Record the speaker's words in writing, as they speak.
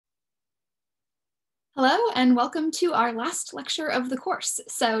Hello and welcome to our last lecture of the course.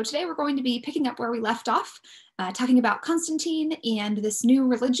 So today we're going to be picking up where we left off, talking about Constantine and this new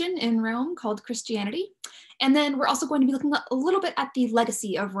religion in Rome called Christianity. And then we're also going to be looking a little bit at the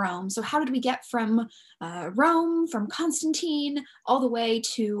legacy of Rome. So how did we get from Rome, from Constantine, all the way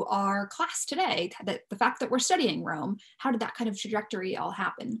to our class today, the fact that we're studying Rome, how did that kind of trajectory all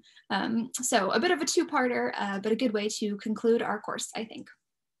happen? So a bit of a two-parter, but a good way to conclude our course, I think.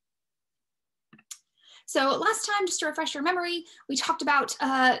 So last time, just to refresh your memory, we talked about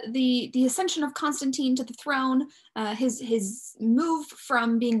the ascension of Constantine to the throne, his move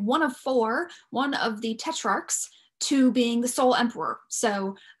from being one of four, one of the tetrarchs, to being the sole emperor.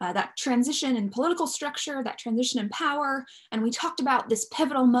 So that transition in political structure, that transition in power, and we talked about this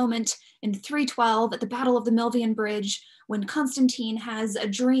pivotal moment in 312 at the Battle of the Milvian Bridge, when Constantine has a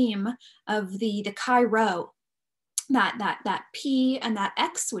dream of the Chi Rho, that P and that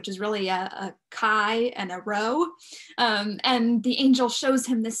X, which is really a chi and a rho. And the angel shows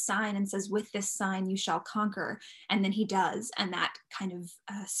him this sign and says, with this sign you shall conquer. And then he does. And that kind of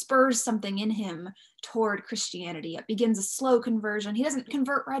spurs something in him toward Christianity. It begins a slow conversion. He doesn't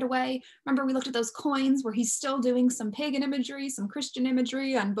convert right away. Remember, we looked at those coins where he's still doing some pagan imagery, some Christian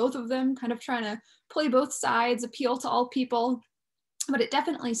imagery on both of them, kind of trying to play both sides, appeal to all people. But it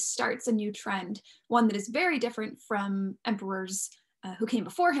definitely starts a new trend, one that is very different from emperors who came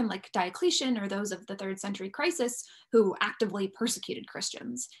before him, like Diocletian or those of the 3rd century crisis, who actively persecuted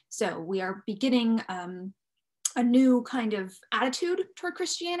Christians. So we are beginning a new kind of attitude toward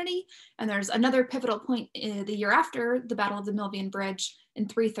Christianity. And there's another pivotal point the year after the Battle of the Milvian Bridge in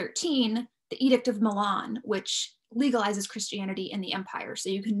 313, the Edict of Milan, which legalizes Christianity in the empire. So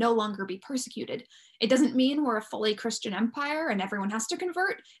you can no longer be persecuted. It doesn't mean we're a fully Christian empire and everyone has to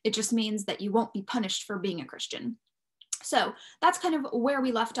convert. It just means that you won't be punished for being a Christian. So that's kind of where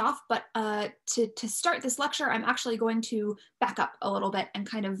we left off. But to start this lecture, I'm actually going to back up a little bit and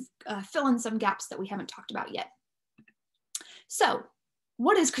kind of fill in some gaps that we haven't talked about yet. So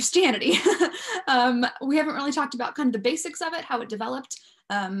what is Christianity? We haven't really talked about kind of the basics of it, how it developed.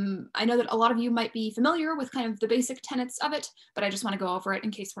 I know that a lot of you might be familiar with kind of the basic tenets of it, but I just want to go over it in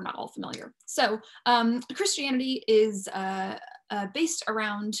case we're not all familiar. So Christianity is based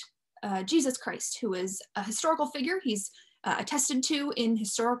around Jesus Christ, who is a historical figure. He's attested to in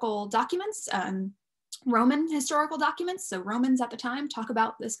historical documents, Roman historical documents. So Romans at the time talk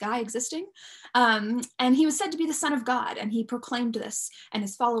about this guy existing. And he was said to be the Son of God, and he proclaimed this, and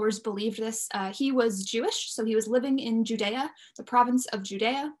his followers believed this. He was Jewish, so he was living in Judea, the province of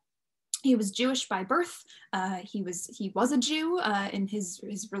Judea. He was Jewish by birth. He was a Jew in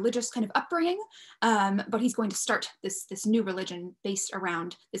his religious kind of upbringing, but he's going to start this new religion based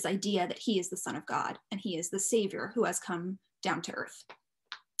around this idea that he is the Son of God, and he is the Savior who has come down to earth.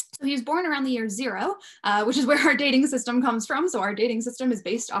 So he was born around the year 0, which is where our dating system comes from. So our dating system is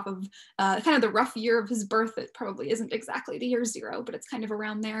based off of kind of the rough year of his birth. It probably isn't exactly the year 0, but it's kind of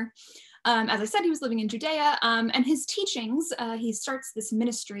around there. As I said, he was living in Judea, and his teachings, he starts this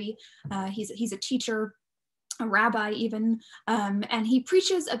ministry. He's a teacher, a rabbi even, and he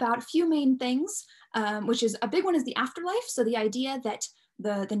preaches about a few main things, which is a big one is the afterlife. So the idea that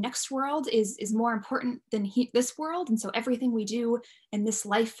the next world is more important than this world, and so everything we do in this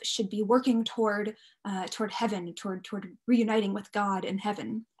life should be working toward heaven, toward reuniting with God in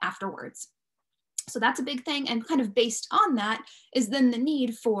heaven afterwards. So that's a big thing, and kind of based on that is then the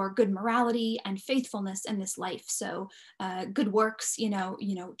need for good morality and faithfulness in this life. So good works,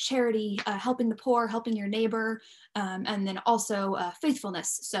 charity, helping the poor, helping your neighbor, and then also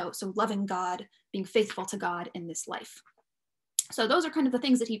faithfulness. So loving God, being faithful to God in this life. So those are kind of the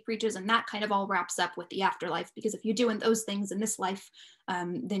things that he preaches, and that kind of all wraps up with the afterlife, because if you do those things in this life,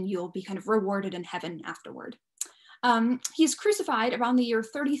 then you'll be kind of rewarded in heaven afterward. He's crucified around the year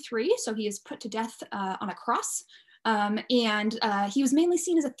 33, so he is put to death on a cross. And he was mainly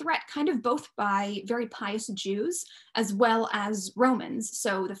seen as a threat, kind of both by very pious Jews as well as Romans.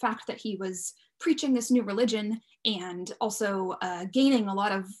 So the fact that he was preaching this new religion and also gaining a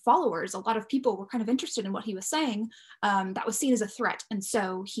lot of followers, a lot of people were kind of interested in what he was saying, that was seen as a threat. And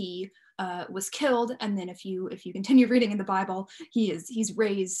so he was killed. And then if you continue reading in the Bible, he's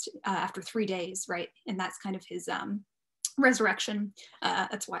raised after 3 days, right? And that's kind of his resurrection.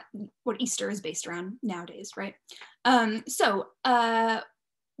 That's what Easter is based around nowadays, right?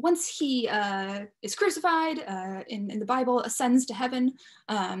 Once he is crucified in the Bible, ascends to heaven,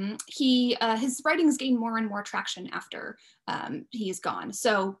 his writings gain more and more traction after he is gone.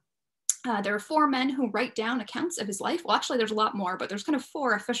 So There are 4 men who write down accounts of his life. Well, actually, there's a lot more, but there's kind of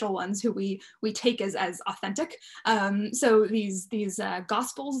 4 official ones who we take as authentic. So these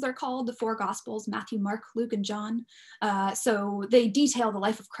Gospels, they're called, the 4 Gospels, Matthew, Mark, Luke, and John. So they detail the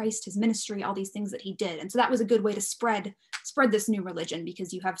life of Christ, his ministry, all these things that he did. And so that was a good way to spread this new religion,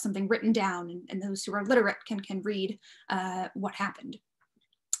 because you have something written down, and those who are literate can read what happened.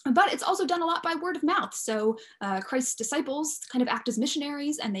 But it's also done a lot by word of mouth. So Christ's disciples kind of act as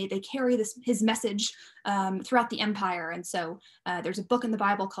missionaries, and they carry his message throughout the empire. And so there's a book in the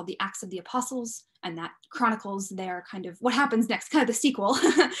Bible called the Acts of the Apostles, and that chronicles their kind of what happens next, kind of the sequel,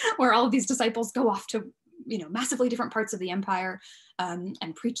 where all of these disciples go off to massively different parts of the empire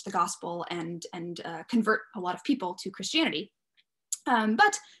and preach the gospel and convert a lot of people to Christianity.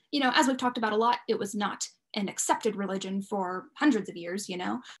 But as we've talked about a lot, it was not an accepted religion for hundreds of years,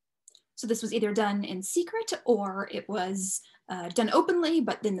 So this was either done in secret, or it was done openly,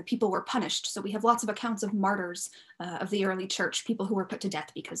 but then the people were punished. So we have lots of accounts of martyrs of the early church, people who were put to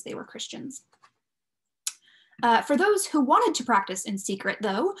death because they were Christians. For those who wanted to practice in secret,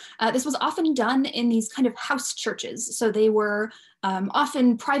 though, this was often done in these kind of house churches. So they were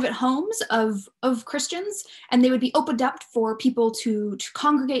often private homes of Christians, and they would be opened up for people to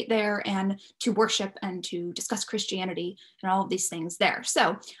congregate there and to worship and to discuss Christianity and all of these things there.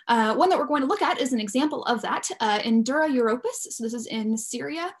 So one that we're going to look at is an example of that in Dura Europos. So this is in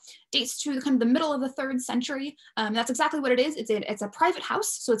Syria, dates to kind of the middle of the 3rd century. That's exactly what it is. It's a private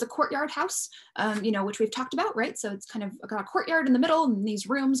house, so it's a courtyard house, which we've talked about, right? So it's kind of got a courtyard in the middle and these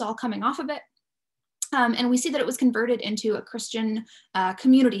rooms all coming off of it. And we see that it was converted into a Christian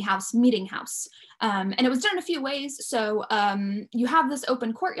community house, meeting house. And it was done in a few ways. So you have this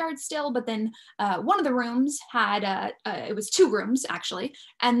open courtyard still, but then one of the rooms had, it was 2 rooms actually,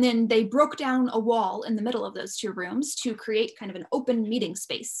 and then they broke down a wall in the middle of those 2 rooms to create kind of an open meeting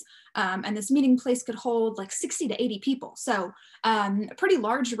space. And this meeting place could hold like 60 to 80 people. So a pretty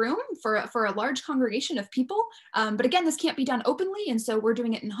large room for a large congregation of people. But again, this can't be done openly. And so we're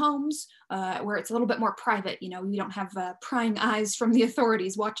doing it in homes where it's a little bit more private. We don't have prying eyes from the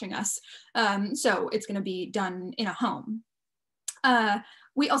authorities watching us. So it's going to be done in a home.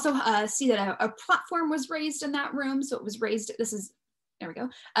 We also see that a platform was raised in that room. So it was raised, there we go.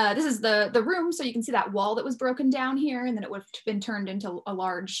 This is the room. So you can see that wall that was broken down here, and then it would have been turned into a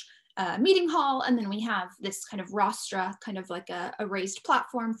large meeting hall. And then we have this kind of rostra, kind of like a raised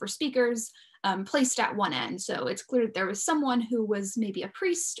platform for speakers placed at one end. So it's clear that there was someone who was maybe a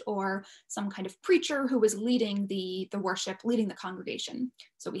priest or some kind of preacher who was leading the worship, leading the congregation.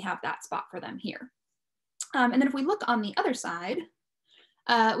 So we have that spot for them here. And then if we look on the other side,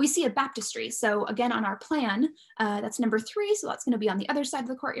 we see a baptistry. So again, on our plan, that's number 3. So that's going to be on the other side of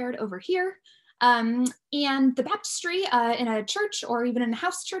the courtyard over here. And the baptistry in a church, or even in a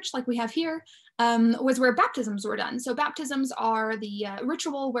house church like we have here, was where baptisms were done. So baptisms are the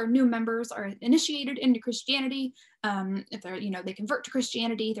ritual where new members are initiated into Christianity. If they're, they convert to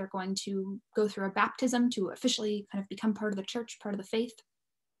Christianity, they're going to go through a baptism to officially kind of become part of the church, part of the faith.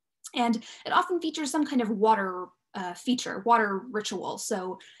 And it often features some kind of water water ritual.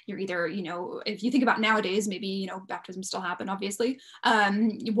 So you're either, if you think about nowadays, maybe, baptisms still happen, obviously.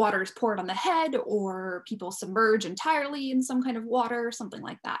 Water is poured on the head, or people submerge entirely in some kind of water, something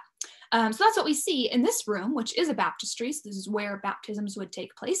like that. So that's what we see in this room, which is a baptistry. So this is where baptisms would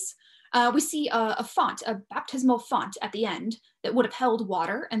take place. We see a font, a baptismal font at the end that would have held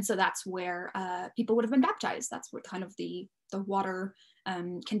water. And so that's where people would have been baptized. That's where kind of the water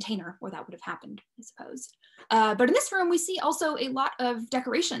container where that would have happened, I suppose. But in this room, we see also a lot of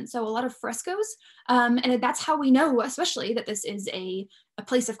decoration, so a lot of frescoes. And that's how we know, especially, that this is a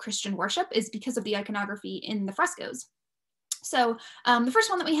place of Christian worship, is because of the iconography in the frescoes. So the first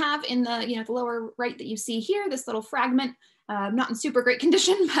one that we have in the lower right that you see here, this little fragment, not in super great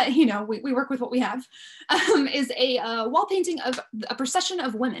condition, but we work with what we have, is a wall painting of a procession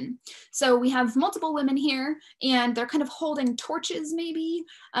of women. So we have multiple women here, and they're kind of holding torches maybe,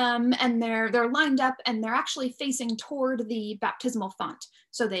 and they're lined up, and they're actually facing toward the baptismal font.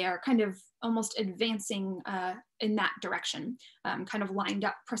 So they are kind of almost advancing in that direction, kind of lined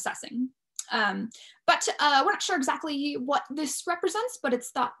up, processing. But we're not sure exactly what this represents, but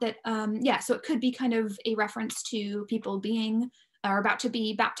it's thought that, so it could be kind of a reference to people being or about to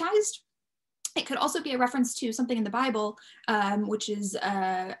be baptized. It could also be a reference to something in the Bible, which is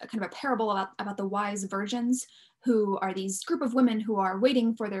kind of a parable about the wise virgins, who are these group of women who are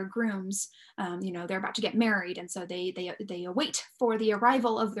waiting for their grooms. They're about to get married, and so they await for the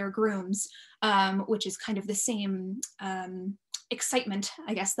arrival of their grooms, which is kind of the same excitement,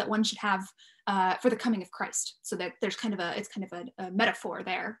 I guess, that one should have for the coming of Christ. So that there's kind of a metaphor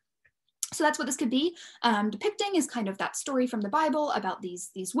there. So that's what this could be depicting, is kind of that story from the Bible about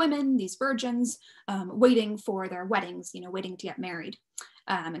these women, these virgins, waiting for their weddings, waiting to get married.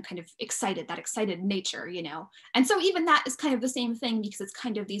 And kind of that excited nature, And so even that is kind of the same thing, because it's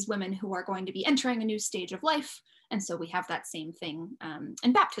kind of these women who are going to be entering a new stage of life. And so we have that same thing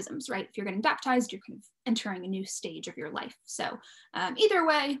in baptisms, right? If you're getting baptized, you're kind of entering a new stage of your life. So either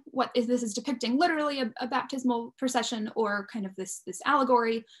way, this is depicting literally a baptismal procession or kind of this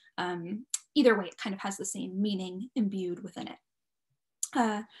allegory. Either way, it kind of has the same meaning imbued within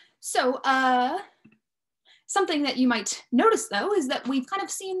it. Something that you might notice, though, is that we've kind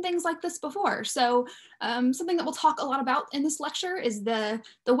of seen things like this before. So something that we'll talk a lot about in this lecture is the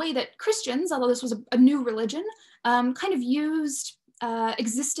way that Christians, although this was a new religion, kind of used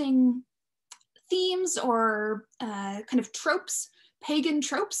existing themes or kind of tropes, pagan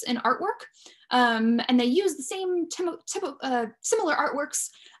tropes in artwork. And they use the same similar artworks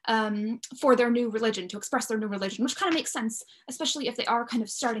for their new religion, to express their new religion, which kind of makes sense, especially if they are kind of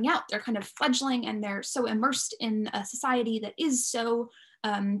starting out, they're kind of fledgling and they're so immersed in a society that is so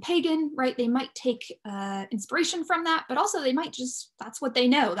pagan, right? They might take inspiration from that, but also they might that's what they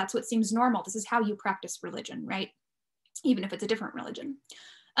know, that's what seems normal. This is how you practice religion, right? Even if it's a different religion.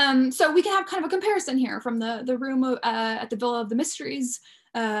 So we can have kind of a comparison here from the room at the Villa of the Mysteries,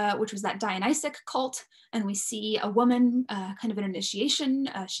 which was that Dionysic cult. And we see a woman kind of an initiation.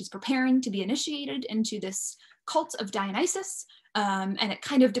 She's preparing to be initiated into this cult of Dionysus. And it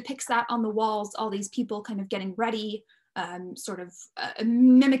kind of depicts that on the walls, all these people kind of getting ready, sort of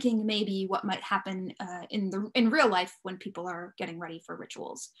mimicking maybe what might happen in real life when people are getting ready for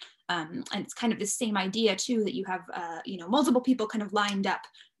rituals. And it's kind of the same idea too, that you have multiple people kind of lined up,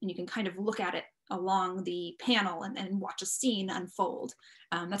 and you can kind of look at it along the panel and watch a scene unfold.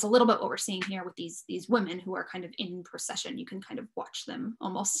 That's a little bit what we're seeing here with these women who are kind of in procession. You can kind of watch them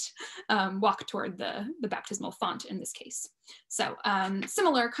almost walk toward the baptismal font in this case. So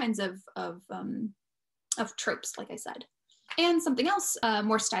similar kinds of tropes, like I said. And something else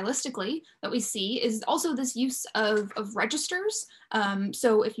more stylistically that we see is also this use of registers.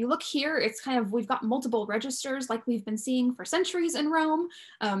 So if you look here, it's kind of, we've got multiple registers like we've been seeing for centuries in Rome,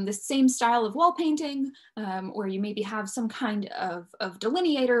 this same style of wall painting, where you maybe have some kind of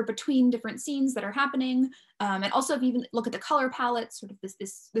delineator between different scenes that are happening. And also if you even look at the color palette, sort of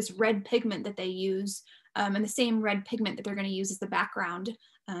this red pigment that they use, and the same red pigment that they're going to use as the background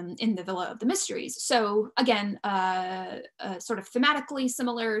in the Villa of the Mysteries. So again, sort of thematically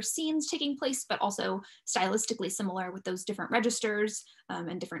similar scenes taking place, but also stylistically similar with those different registers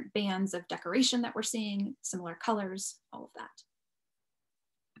and different bands of decoration that we're seeing, similar colors, all of that.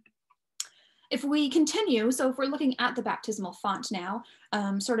 If we continue, so if we're looking at the baptismal font now,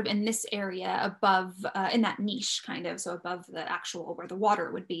 sort of in this area above, in that niche kind of, so above the actual where the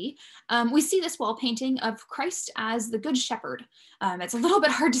water would be, we see this wall painting of Christ as the Good Shepherd. It's a little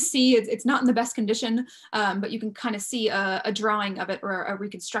bit hard to see, it's not in the best condition, but you can kind of see a drawing of it or a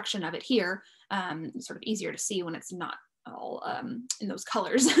reconstruction of it here. Sort of easier to see when it's not all in those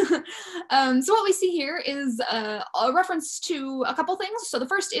colors. So what we see here is a reference to a couple things. So the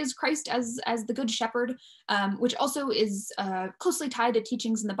first is Christ as the Good Shepherd, which also is closely tied to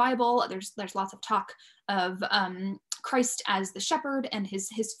teachings in the Bible. There's lots of talk of Christ as the shepherd and his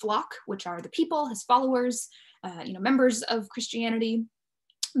flock, which are the people, his followers, members of Christianity.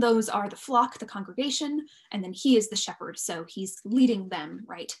 Those are the flock, the congregation, and then he is the shepherd, so he's leading them,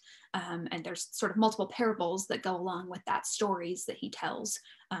 right? And there's sort of multiple parables that go along with that, stories that he tells.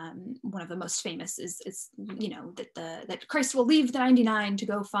 One of the most famous is that Christ will leave the 99 to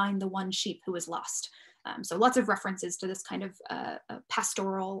go find the one sheep who is lost. So lots of references to this kind of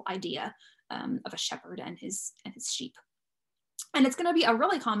pastoral idea of a shepherd and his sheep. And it's going to be a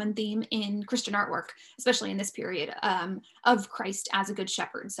really common theme in Christian artwork, especially in this period, of Christ as a good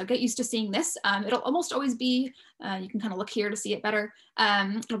shepherd. So get used to seeing this. It'll almost always be, you can kind of look here to see it better.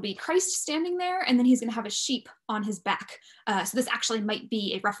 It'll be Christ standing there, and then he's going to have a sheep on his back. So this actually might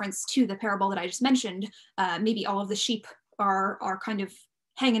be a reference to the parable that I just mentioned. Maybe all of the sheep are kind of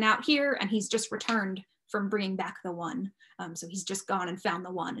hanging out here, and he's just returned from bringing back the one. So he's just gone and found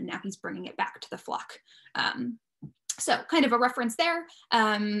the one, and now he's bringing it back to the flock. So kind of a reference there,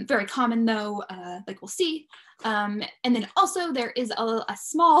 very common though, like we'll see. And then also there is a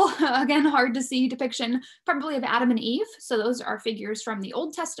small, again, hard to see depiction, probably of Adam and Eve. So those are figures from the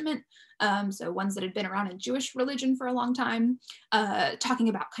Old Testament, so ones that had been around in Jewish religion for a long time, talking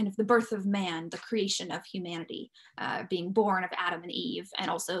about kind of the birth of man, the creation of humanity, being born of Adam and Eve, and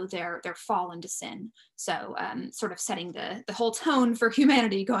also their fall into sin. So sort of setting the whole tone for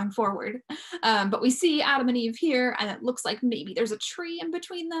humanity going forward. But we see Adam and Eve here, and it looks like maybe there's a tree in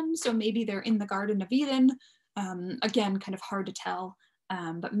between them. So maybe they're in the Garden of Eden. Again, kind of hard to tell,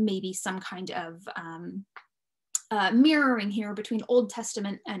 but maybe some kind of mirroring here between Old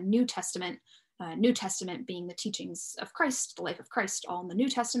Testament and New Testament. New Testament being the teachings of Christ, the life of Christ, all in the New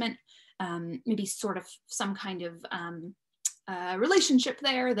Testament. Maybe sort of some kind of relationship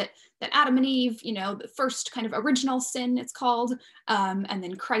there that Adam and Eve, you know, the first kind of original sin, it's called, and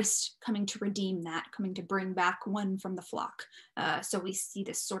then Christ coming to redeem that, coming to bring back one from the flock. So we see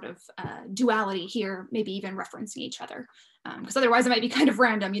this sort of duality here, maybe even referencing each other, because otherwise it might be kind of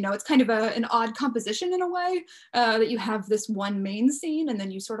random. You know, it's kind of an odd composition in a way, that you have this one main scene and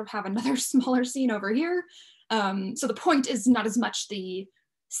then you sort of have another smaller scene over here. So the point is not as much the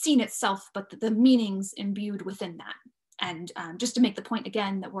scene itself, but the meanings imbued within that. And just to make the point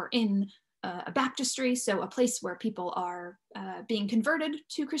again that we're in a baptistry, so a place where people are being converted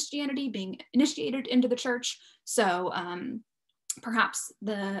to Christianity, being initiated into the church. So perhaps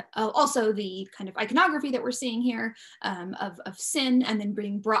also the kind of iconography that we're seeing here of sin and then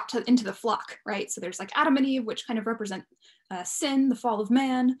being brought into the flock, right? So there's like Adam and Eve, which kind of represent sin, the fall of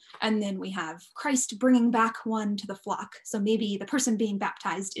man, and then we have Christ bringing back one to the flock. So maybe the person being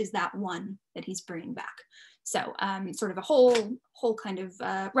baptized is that one that he's bringing back. So sort of a whole kind of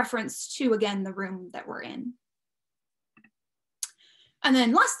reference to, again, the room that we're in. And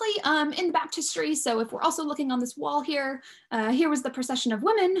then lastly, in the baptistry, so if we're also looking on this wall here, here was the procession of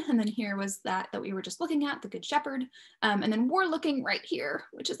women, and then here was that we were just looking at, the Good Shepherd. And then we're looking right here,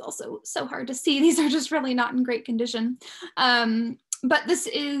 which is also so hard to see. These are just really not in great condition. But this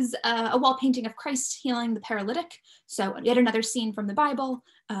is a wall painting of Christ healing the paralytic. So yet another scene from the Bible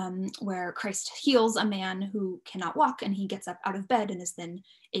where Christ heals a man who cannot walk, and he gets up out of bed and is then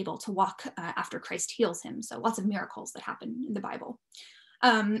able to walk after Christ heals him. So lots of miracles that happen in the Bible.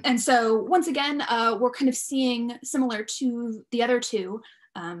 And so once again, we're kind of seeing, similar to the other two,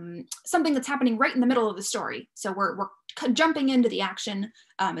 something that's happening right in the middle of the story. So we're jumping into the action.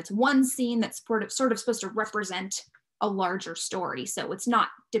 It's one scene that's sort of supposed to represent a larger story. So it's not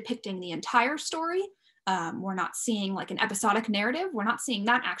depicting the entire story. We're not seeing like an episodic narrative. We're not seeing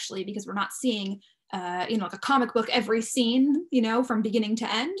that actually, because we're not seeing you know, like a comic book, every scene, you know, from beginning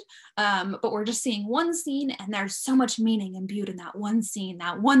to end. But we're just seeing one scene, and there's so much meaning imbued in that one scene.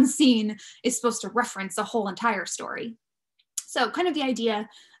 That one scene is supposed to reference a whole entire story. So kind of the idea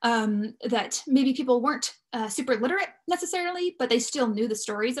that maybe people weren't super literate necessarily, but they still knew the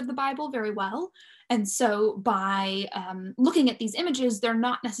stories of the Bible very well. And so by looking at these images, they're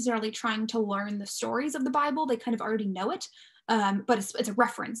not necessarily trying to learn the stories of the Bible. They kind of already know it. But it's a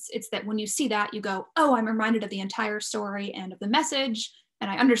reference. It's that when you see that, you go, oh, I'm reminded of the entire story and of the message, and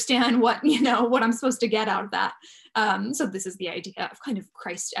I understand what, you know, what I'm supposed to get out of that. So this is the idea of kind of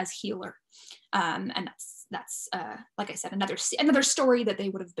Christ as healer. And that's like I said, another story that they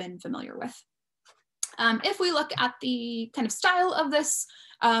would have been familiar with. If we look at the kind of style of this,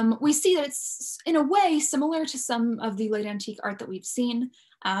 we see that it's in a way similar to some of the late antique art that we've seen.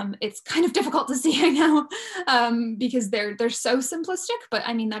 It's kind of difficult to see, I know, because they're so simplistic, but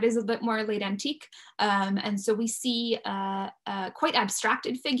I mean, that is a bit more late antique. And so we see quite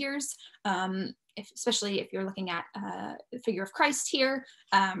abstracted figures, especially if you're looking at the figure of Christ here,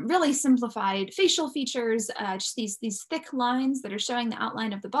 really simplified facial features, just these thick lines that are showing the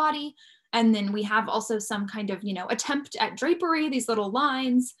outline of the body. And then we have also some kind of, you know, attempt at drapery, these little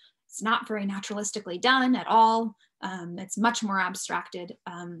lines. It's not very naturalistically done at all. It's much more abstracted,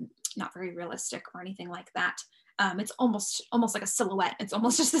 not very realistic or anything like that. It's almost like a silhouette. It's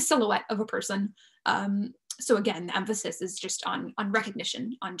almost just the silhouette of a person. So again, the emphasis is just on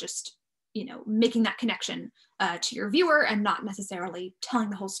recognition, on just, you know, making that connection to your viewer, and not necessarily telling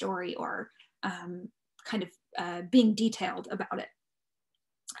the whole story or kind of being detailed about it.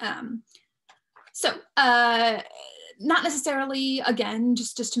 Not necessarily, again,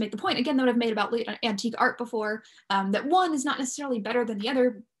 just to make the point, again, that I've made about late antique art before, that one is not necessarily better than the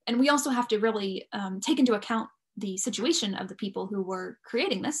other. And we also have to really take into account the situation of the people who were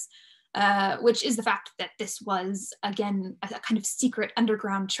creating this, which is the fact that this was, again, a kind of secret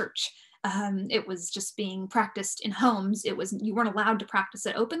underground church. It was just being practiced in homes. You weren't allowed to practice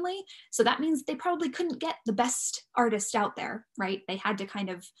it openly. So that means they probably couldn't get the best artist out there, right? They had to kind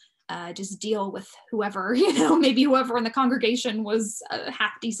of just deal with whoever, maybe whoever in the congregation was a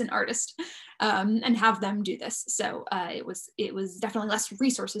half decent artist, and have them do this. So it was definitely less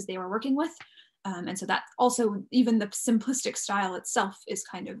resources they were working with. And so that also, even the simplistic style itself is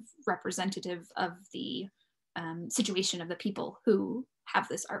kind of representative of the situation of the people who have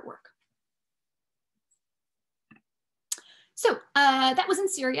this artwork. So that was in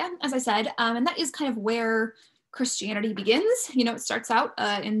Syria, as I said, and that is kind of where Christianity begins. It starts out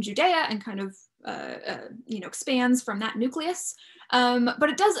in Judea and kind of expands from that nucleus. But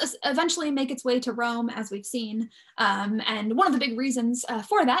it does eventually make its way to Rome, as we've seen. And one of the big reasons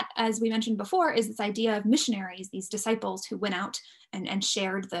for that, as we mentioned before, is this idea of missionaries, these disciples who went out and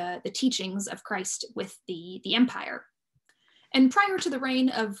shared the teachings of Christ with the empire. And prior to the reign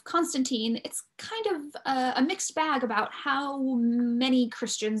of Constantine, it's kind of a mixed bag about how many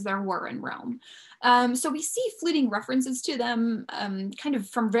Christians there were in Rome. So we see fleeting references to them kind of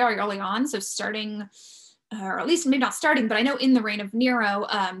from very early on. So starting, or at least maybe not starting, but I know in the reign of Nero,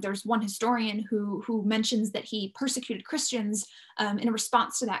 there's one historian who mentions that he persecuted Christians in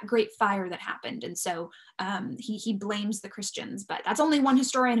response to that great fire that happened. And so he blames the Christians, but that's only one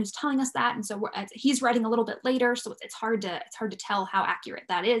historian who's telling us that. And so he's writing a little bit later, so it's hard to tell how accurate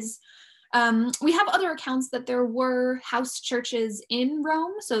that is. We have other accounts that there were house churches in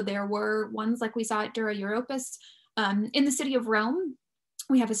Rome. So there were ones like we saw at Dura Europos in the city of Rome.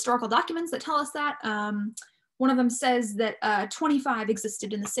 We have historical documents that tell us that. One of them says that 25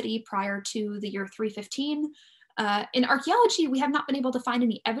 existed in the city prior to the year 315. In archaeology, we have not been able to find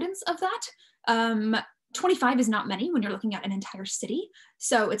any evidence of that. 25 is not many when you're looking at an entire city.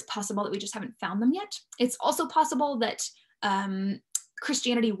 So it's possible that we just haven't found them yet. It's also possible that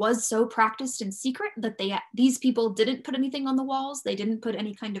Christianity was so practiced in secret that these people didn't put anything on the walls. They didn't put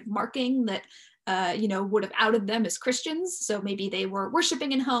any kind of marking that would have outed them as Christians. So maybe they were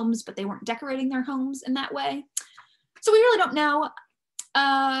worshiping in homes, but they weren't decorating their homes in that way. So we really don't know.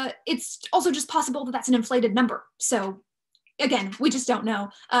 It's also just possible that that's an inflated number. So again, we just don't know.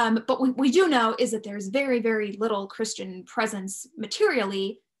 But what we do know is that there's very, very little Christian presence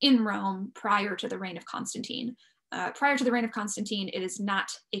materially in Rome prior to the reign of Constantine. Prior to the reign of Constantine, it is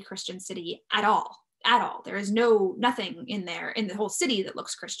not a Christian city at all. At all. There is nothing in there in the whole city that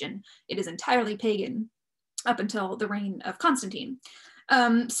looks Christian. It is entirely pagan up until the reign of Constantine.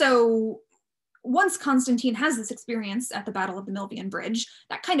 So once Constantine has this experience at the Battle of the Milvian Bridge,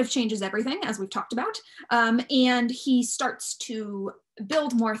 that kind of changes everything, as we've talked about. And he starts to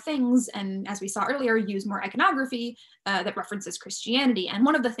build more things, and as we saw earlier, use more iconography that references Christianity. And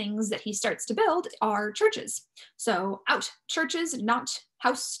one of the things that he starts to build are churches. So out churches, not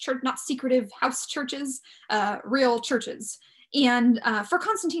house church, not secretive house churches, real churches. And for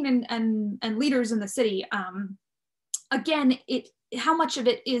Constantine and leaders in the city, again, how much of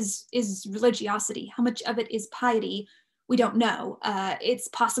it is religiosity, how much of it is piety, we don't know. It's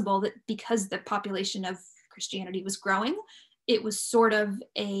possible that because the population of Christianity was growing, it was sort of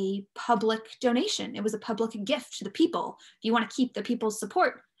a public donation. It was a public gift to the people. If you want to keep the people's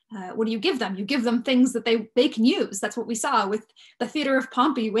support, what do you give them? You give them things that they can use. That's what we saw with the Theater of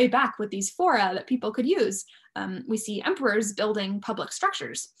Pompey way back with these fora that people could use. We see emperors building public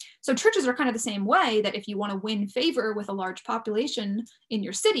structures. So churches are kind of the same way, that if you want to win favor with a large population in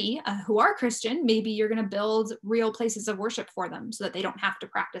your city who are Christian, maybe you're going to build real places of worship for them so that they don't have to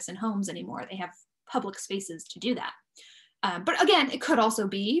practice in homes anymore. They have public spaces to do that. But again, it could also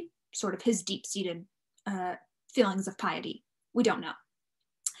be sort of his deep-seated feelings of piety. We don't know.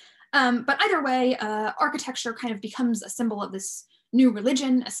 But either way, architecture kind of becomes a symbol of this new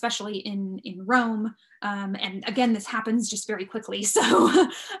religion, especially in Rome. And again, this happens just very quickly. So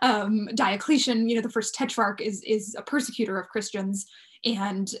Diocletian, the first tetrarch, is a persecutor of Christians.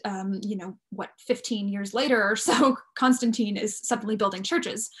 And 15 years later or so, Constantine is suddenly building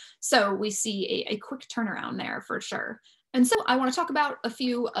churches. So we see a quick turnaround there for sure. And so I want to talk about a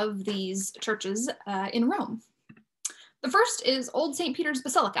few of these churches in Rome. The first is Old St. Peter's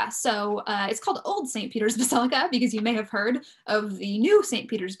Basilica. So it's called Old St. Peter's Basilica because you may have heard of the new St.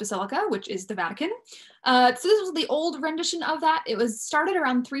 Peter's Basilica, which is the Vatican. So this was the old rendition of that. It was started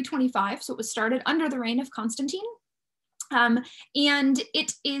around 325, so it was started under the reign of Constantine. And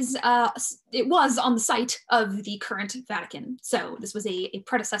it was on the site of the current Vatican. So this was a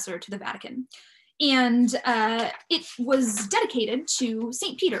predecessor to the Vatican. And it was dedicated to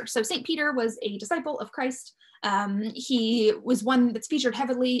St. Peter. So St. Peter was a disciple of Christ. He was one that's featured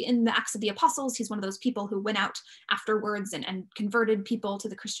heavily in the Acts of the Apostles. He's one of those people who went out afterwards and converted people to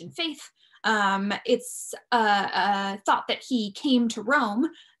the Christian faith. It's thought that he came to Rome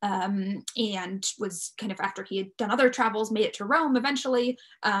and was kind of, after he had done other travels, made it to Rome eventually,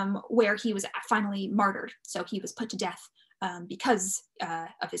 where he was finally martyred. So he was put to death because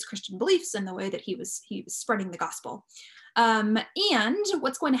of his Christian beliefs and the way that he was spreading the gospel. And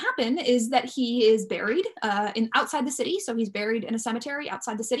what's going to happen is that he is buried outside the city. So he's buried in a cemetery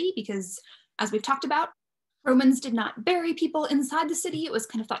outside the city because, as we've talked about, Romans did not bury people inside the city. It was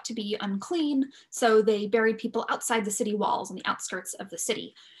kind of thought to be unclean. So they buried people outside the city walls on the outskirts of the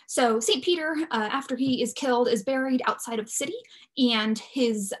city. So St. Peter, after he is killed, is buried outside of the city, and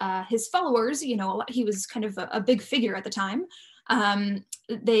his followers, you know, he was kind of a big figure at the time.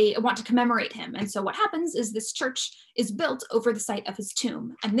 They want to commemorate him. And so what happens is this church is built over the site of his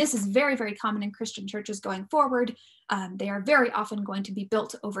tomb. And this is very, very common in Christian churches going forward. They are very often going to be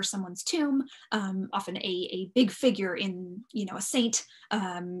built over someone's tomb, often a big figure in, you know, a saint,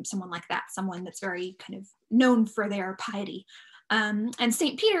 someone like that, someone that's very kind of known for their piety. And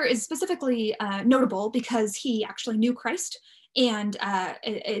St. Peter is specifically notable because he actually knew Christ. And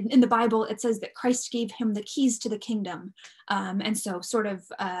in the Bible, it says that Christ gave him the keys to the kingdom. And so sort of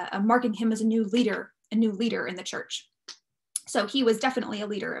marking him as a new leader in the church. So he was definitely a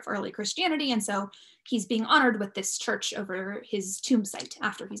leader of early Christianity. And so he's being honored with this church over his tomb site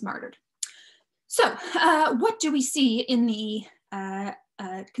after he's martyred. So what do we see in the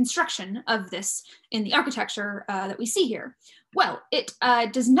construction of this, in the architecture that we see here? Well, it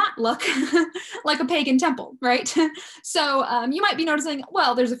does not look like a pagan temple, right? So you might be noticing,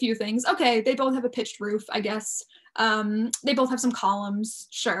 well, there's a few things. Okay, they both have a pitched roof, I guess. They both have some columns,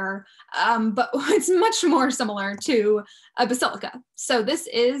 sure. But it's much more similar to a basilica. So this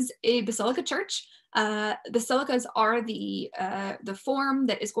is a basilica church. Basilicas are the form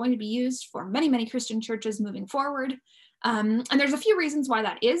that is going to be used for many, many Christian churches moving forward. And there's a few reasons why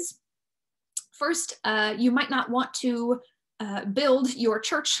that is. First, you might not want to build your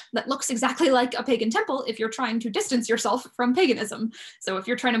church that looks exactly like a pagan temple if you're trying to distance yourself from paganism. So if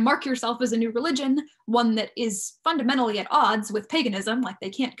you're trying to mark yourself as a new religion, one that is fundamentally at odds with paganism, like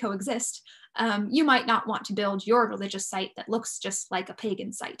they can't coexist, you might not want to build your religious site that looks just like a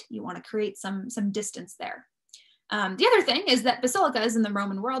pagan site. You want to create some distance there. The other thing is that basilicas in the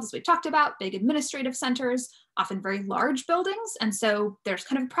Roman world, as we've talked about, big administrative centers, often very large buildings. And so there's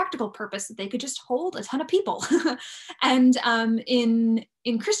kind of a practical purpose that they could just hold a ton of people. And in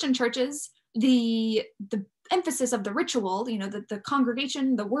Christian churches, the emphasis of the ritual, you know, the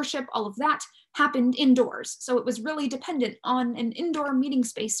congregation, the worship, all of that happened indoors. So it was really dependent on an indoor meeting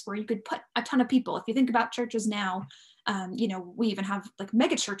space where you could put a ton of people. If you think about churches now, you know, we even have like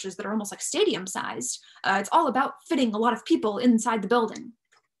mega churches that are almost like stadium sized. It's all about fitting a lot of people inside the building.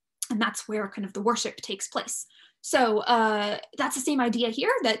 And that's where kind of the worship takes place. So that's the same idea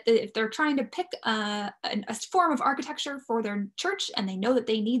here, that if they're trying to pick a form of architecture for their church and they know that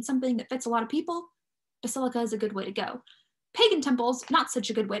they need something that fits a lot of people, basilica is a good way to go. Pagan temples, not such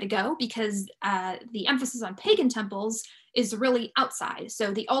a good way to go, because the emphasis on pagan temples is really outside.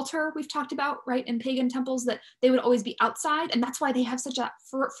 So the altar we've talked about, right, in pagan temples, that they would always be outside. And that's why they have such a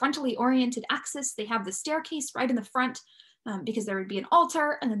frontally oriented axis. They have the staircase right in the front, because there would be an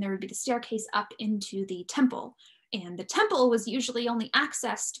altar and then there would be the staircase up into the temple. And the temple was usually only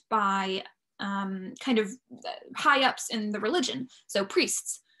accessed by kind of high ups in the religion, so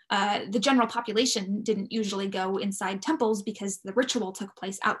priests. The general population didn't usually go inside temples because the ritual took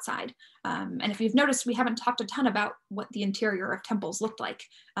place outside. And if you've noticed, we haven't talked a ton about what the interior of temples looked like.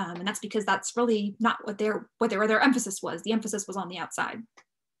 And that's because that's really not what their emphasis was. The emphasis was on the outside.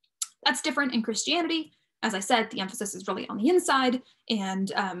 That's different in Christianity. As I said, the emphasis is really on the inside,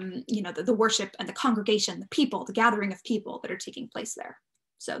 and you know, the worship and the congregation, the people, the gathering of people that are taking place there.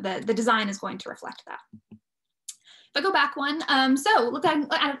 So the design is going to reflect that. If I go back one, so look at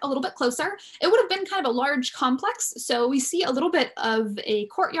it a little bit closer, it would have been kind of a large complex. So we see a little bit of a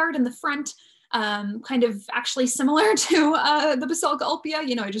courtyard in the front, kind of actually similar to the Basilica Ulpia.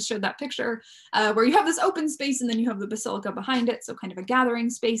 You know, I just showed that picture where you have this open space and then you have the basilica behind it. So kind of a gathering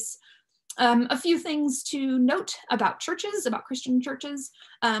space. A few things to note about churches, about Christian churches.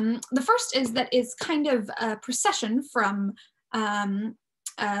 The first is that it's kind of a procession from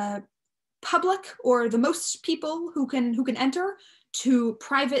public, or the most people who can enter, to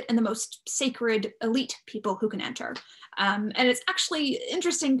private and the most sacred elite people who can enter. And it's actually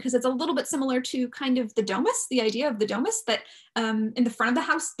interesting because it's a little bit similar to kind of the domus, the idea of the domus, that in the front of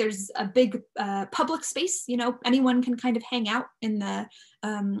the house, there's a big public space. You know, anyone can kind of hang out in the,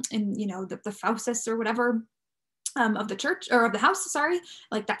 you know, the fauces or whatever. of the church or of the house, sorry,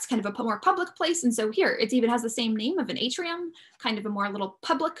 like that's kind of a more public place. And so here it even has the same name of an atrium, kind of a more little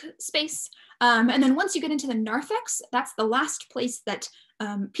public space. And then once you get into the narthex, that's the last place that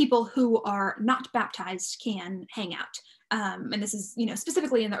people who are not baptized can hang out. And this is,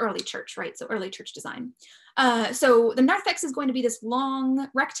 specifically in the early church, right? So early church design. So the narthex is going to be this long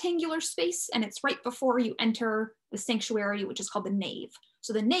rectangular space, and it's right before you enter the sanctuary, which is called the nave.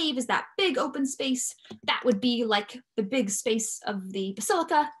 So the nave is that big open space. That would be like the big space of the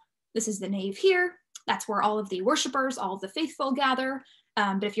basilica. This is the nave here. That's where all of the worshipers, all of the faithful gather.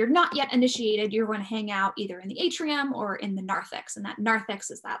 But if you're not yet initiated, you're going to hang out either in the atrium or in the narthex. And that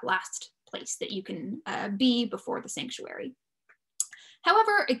narthex is that last place that you can be before the sanctuary.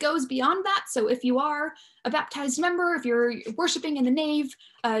 However, it goes beyond that. So if you are a baptized member, if you're worshiping in the nave,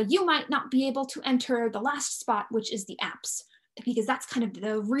 you might not be able to enter the last spot, which is the apse, because that's kind of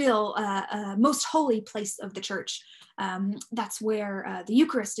the real most holy place of the church. That's where the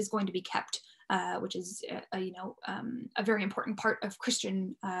Eucharist is going to be kept, which is a very important part of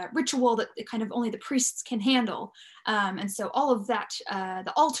Christian ritual that kind of only the priests can handle. And so all of that,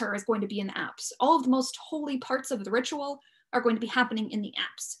 the altar is going to be in the apse. All of the most holy parts of the ritual are going to be happening in the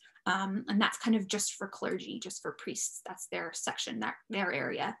apse. And that's kind of just for clergy, just for priests. That's their section, their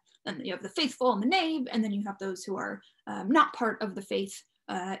area. And you have the faithful in the nave, and then you have those who are not part of the faith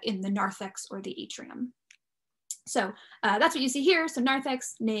in the narthex or the atrium. So that's what you see here. So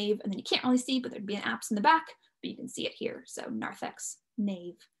narthex, nave, and then you can't really see, but there'd be an apse in the back, but you can see it here. So narthex,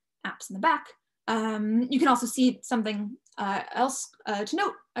 nave, apse in the back. You can also see something else to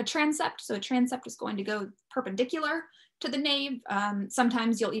note, a transept. So a transept is going to go perpendicular to the nave.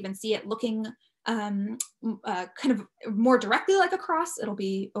 Sometimes you'll even see it looking kind of more directly like a cross. It'll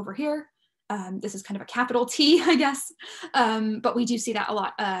be over here. This is kind of a capital T, I guess. But we do see that a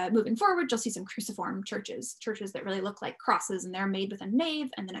lot moving forward. You'll see some cruciform churches that really look like crosses, and they're made with a nave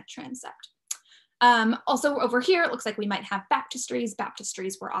and then a transept. Also over here, it looks like we might have baptistries.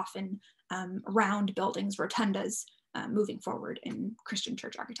 Baptistries were often round buildings, rotundas, moving forward in Christian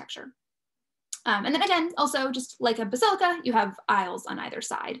church architecture. And then again, also just like a basilica, you have aisles on either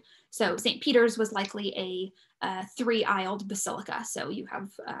side. So St. Peter's was likely a three-aisled basilica. So you have,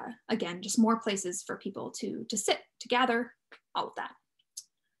 again, just more places for people to sit, to gather, all of that.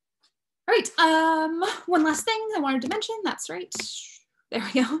 All right, one last thing I wanted to mention, that's right. There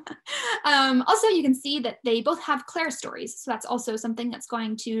we go. Also, you can see that they both have clerestories. So that's also something that's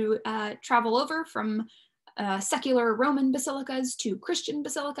going to travel over from secular Roman basilicas to Christian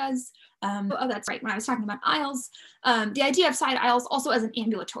basilicas. Oh, that's right, when I was talking about aisles, the idea of side aisles also as an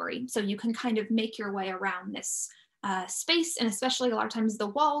ambulatory. So you can kind of make your way around this space, and especially a lot of times the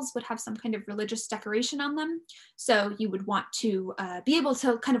walls would have some kind of religious decoration on them. So you would want to be able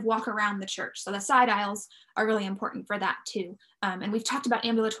to kind of walk around the church. So the side aisles are really important for that too. And we've talked about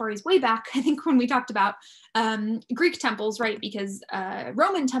ambulatories way back, I think, when we talked about Greek temples, right? Because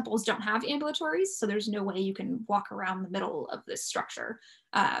Roman temples don't have ambulatories, so there's no way you can walk around the middle of this structure.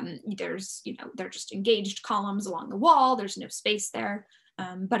 There's, they're just engaged columns along the wall. There's no space there.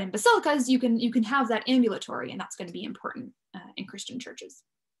 But in basilicas, you can have that ambulatory, and that's going to be important in Christian churches.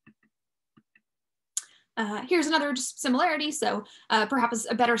 Here's another just similarity. So perhaps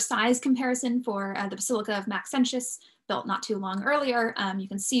a better size comparison for the Basilica of Maxentius, built not too long earlier. You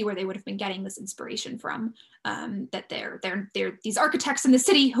can see where they would have been getting this inspiration from, that they're these architects in the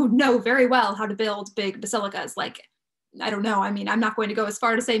city who know very well how to build big basilicas. Like, I don't know, I mean, I'm not going to go as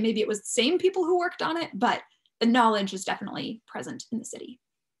far to say maybe it was the same people who worked on it, but the knowledge is definitely present in the city.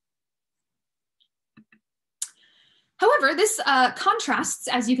 However, this contrasts,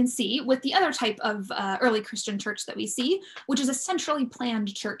 as you can see, with the other type of early Christian church that we see, which is a centrally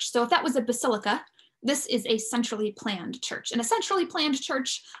planned church. So if that was a basilica, this is a centrally planned church. And a centrally planned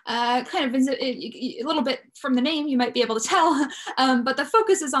church kind of is a little bit from the name, you might be able to tell, but the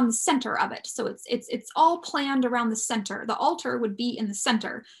focus is on the center of it. So it's all planned around the center. The altar would be in the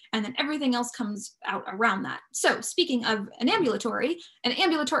center, and then everything else comes out around that. So speaking of an ambulatory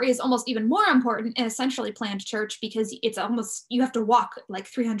is almost even more important in a centrally planned church, because it's almost, you have to walk like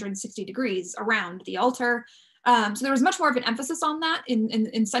 360 degrees around the altar. So there was much more of an emphasis on that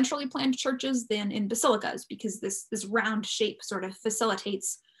in centrally planned churches than in basilicas, because this round shape sort of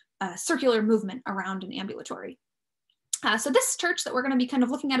facilitates circular movement around an ambulatory. So this church that we're going to be kind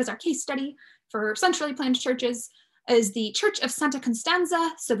of looking at as our case study for centrally planned churches is the Church of Santa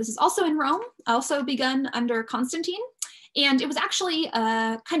Constanza. So this is also in Rome, also begun under Constantine. And it was actually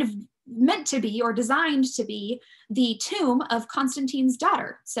kind of meant to be or designed to be the tomb of Constantine's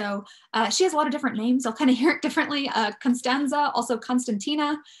daughter. So she has a lot of different names. I'll kind of hear it differently. Constanza, also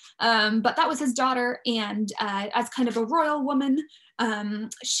Constantina, but that was his daughter. And as kind of a royal woman,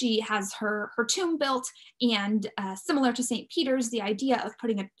 she has her tomb built, and similar to St. Peter's, the idea of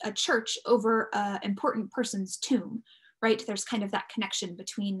putting a church over an important person's tomb, right? There's kind of that connection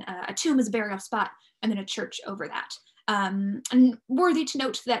between a tomb as a burial spot and then a church over that. And worthy to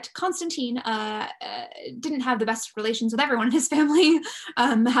note that Constantine didn't have the best relations with everyone in his family,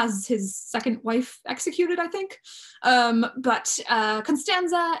 has his second wife executed, I think. But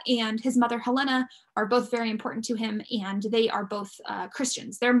Constanza and his mother Helena are both very important to him, and they are both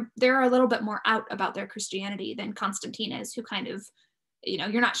Christians. They're a little bit more out about their Christianity than Constantine is, who kind of,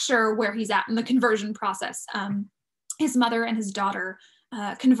 you're not sure where he's at in the conversion process. His mother and his daughter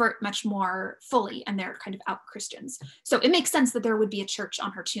convert much more fully, and they're kind of out Christians. So it makes sense that there would be a church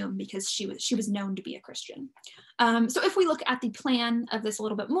on her tomb because she was known to be a Christian. So if we look at the plan of this a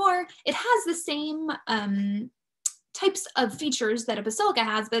little bit more, it has the same types of features that a basilica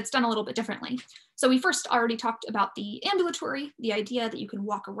has, but it's done a little bit differently. So we first already talked about the ambulatory, the idea that you can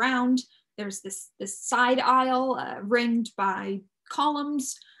walk around. There's this side aisle ringed by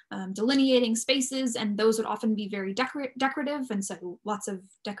columns, delineating spaces, and those would often be very decorative, and so lots of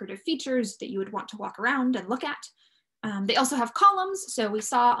decorative features that you would want to walk around and look at. They also have columns, so we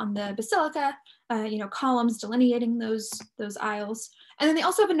saw on the basilica, columns delineating those aisles, and then they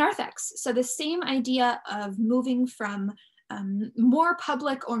also have a narthex. So the same idea of moving from more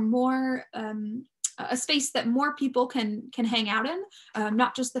public or more a space that more people can hang out in,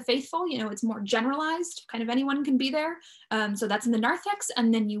 not just the faithful, it's more generalized, kind of anyone can be there. So that's in the narthex,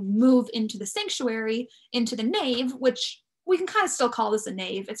 and then you move into the sanctuary, into the nave, which we can kind of still call this a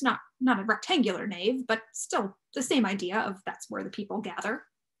nave. It's not a rectangular nave, but still the same idea of that's where the people gather.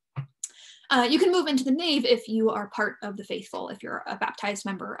 You can move into the nave if you are part of the faithful, if you're a baptized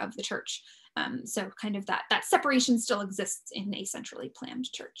member of the church. So kind of that separation still exists in a centrally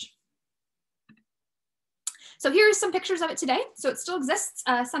planned church. So here's some pictures of it today. So it still exists,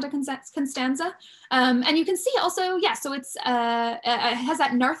 Santa Constanza. And you can see also, so it has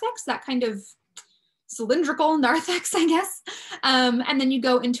that narthex, that kind of cylindrical narthex, I guess. And then you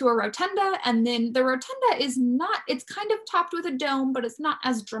go into a rotunda, and then the rotunda it's kind of topped with a dome, but it's not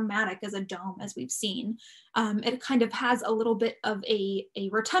as dramatic as a dome as we've seen. It kind of has a little bit of a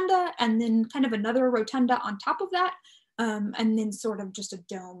rotunda, and then kind of another rotunda on top of that. And then sort of just a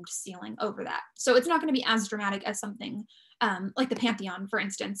domed ceiling over that. So it's not going to be as dramatic as something like the Pantheon, for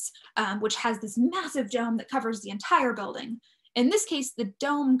instance, which has this massive dome that covers the entire building. In this case, the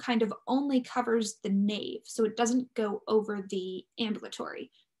dome kind of only covers the nave, so it doesn't go over the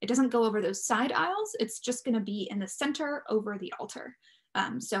ambulatory. It doesn't go over those side aisles. It's just going to be in the center over the altar.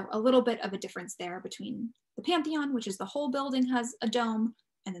 So a little bit of a difference there between the Pantheon, which is the whole building has a dome,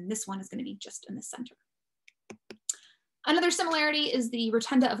 and then this one is going to be just in the center. Another similarity is the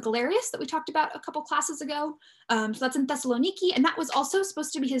Rotunda of Galerius that we talked about a couple classes ago. So that's in Thessaloniki, and that was also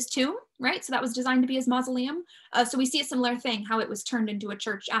supposed to be his tomb, right? So that was designed to be his mausoleum. So we see a similar thing, how it was turned into a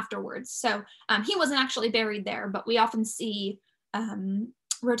church afterwards. So he wasn't actually buried there, but we often see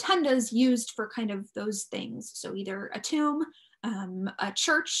rotundas used for kind of those things. So either a tomb, a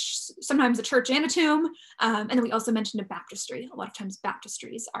church, sometimes a church and a tomb. And then we also mentioned a baptistry. A lot of times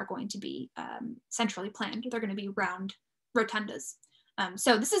baptistries are going to be centrally planned. They're going to be round rotundas.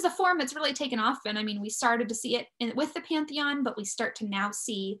 So this is a form that's really taken off. And I mean, we started to see it with the Pantheon, but we start to now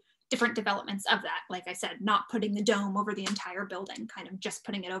see different developments of that. Like I said, not putting the dome over the entire building, kind of just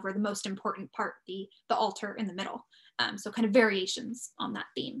putting it over the most important part, the altar in the middle. So kind of variations on that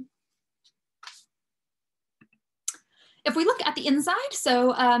theme. If we look at the inside,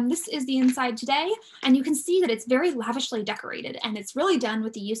 so this is the inside today, and you can see that it's very lavishly decorated, and it's really done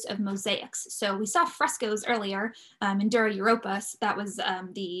with the use of mosaics. So we saw frescoes earlier in Dura Europa. So that was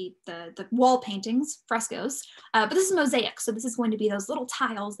the wall paintings, frescoes, but this is mosaic. So this is going to be those little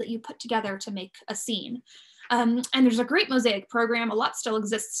tiles that you put together to make a scene. And there's a great mosaic program. A lot still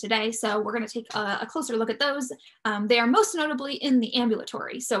exists today, so we're going to take a closer look at those. They are most notably in the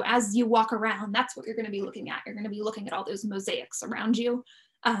ambulatory. So as you walk around, that's what you're going to be looking at. You're going to be looking at all those mosaics around you.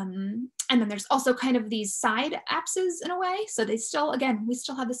 And then there's also kind of these side apses in a way. So they still, again, we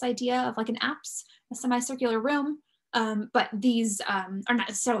still have this idea of like an apse, a semicircular room, but these are not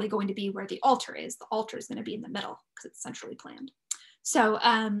necessarily going to be where the altar is. The altar is going to be in the middle because it's centrally planned. So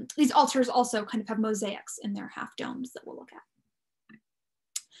these altars also kind of have mosaics in their half domes that we'll look at.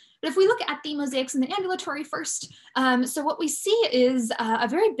 But if we look at the mosaics in the ambulatory first, so what we see is a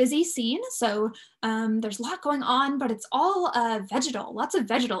very busy scene. So there's a lot going on, but it's all vegetal, lots of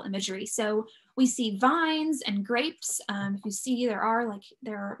vegetal imagery. So we see vines and grapes. If you see,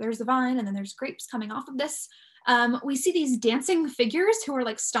 there's the vine and then there's grapes coming off of this. We see these dancing figures who are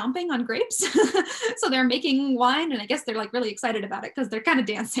like stomping on grapes. So they're making wine, and I guess they're like really excited about it because they're kind of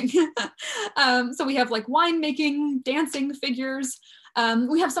dancing. So we have like wine making, dancing figures.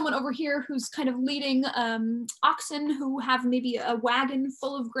 We have someone over here who's kind of leading oxen who have maybe a wagon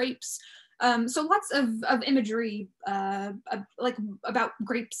full of grapes. So lots of imagery like about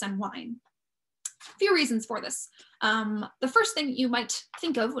grapes and wine. A few reasons for this. The first thing you might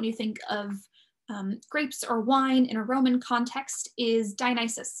think of when you think of grapes or wine in a Roman context is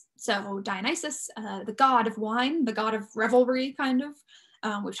Dionysus. So Dionysus, the god of wine, the god of revelry, kind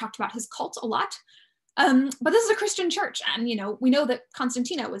of. We've talked about his cult a lot. But this is a Christian church, and we know that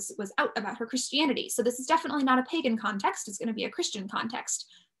Constantina was out about her Christianity. So this is definitely not a pagan context. It's going to be a Christian context.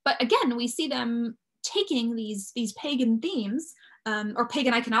 But again, we see them taking these pagan themes, or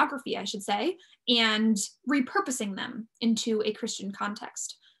pagan iconography, I should say, and repurposing them into a Christian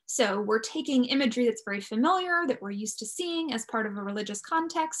context. So we're taking imagery that's very familiar, that we're used to seeing as part of a religious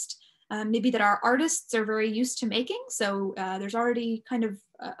context, maybe that our artists are very used to making. So there's already kind of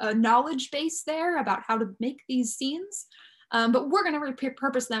a knowledge base there about how to make these scenes, but we're going to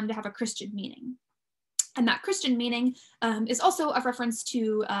repurpose them to have a Christian meaning. And that Christian meaning is also a reference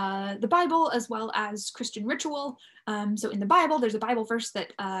to the Bible as well as Christian ritual. So in the Bible, there's a Bible verse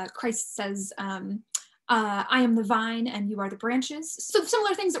that Christ says, I am the vine and you are the branches. So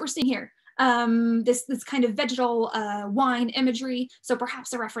similar things that we're seeing here. This kind of vegetal wine imagery, so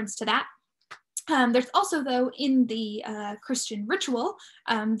perhaps a reference to that. There's also, though, in the Christian ritual,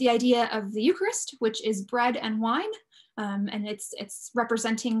 the idea of the Eucharist, which is bread and wine, and it's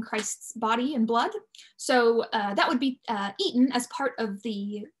representing Christ's body and blood. So that would be eaten as part of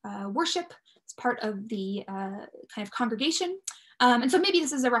the worship, as part of the kind of congregation. And so maybe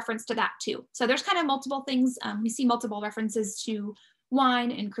this is a reference to that too. So there's kind of multiple things. We see multiple references to wine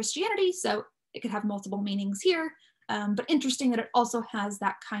in Christianity, so it could have multiple meanings here. But interesting that it also has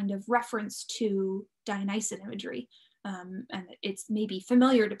that kind of reference to Dionysian imagery. And it's maybe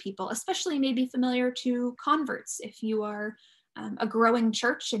familiar to people, especially maybe familiar to converts. If you are a growing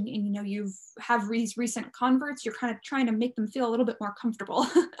church and you have these recent converts, you're kind of trying to make them feel a little bit more comfortable.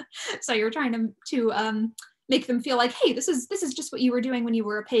 So you're trying to make them feel like, hey, this is just what you were doing when you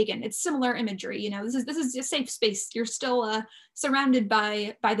were a pagan. It's similar imagery, this is a safe space. You're still surrounded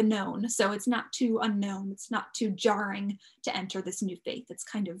by the known, so it's not too unknown. It's not too jarring to enter this new faith. It's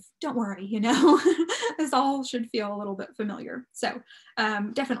kind of, don't worry, this all should feel a little bit familiar. So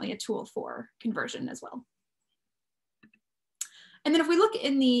definitely a tool for conversion as well. And then if we look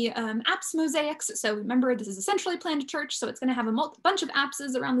in the apse mosaics, so remember this is a centrally planned church, so it's going to have a bunch of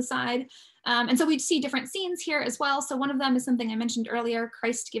apses around the side. And so we see different scenes here as well. So one of them is something I mentioned earlier,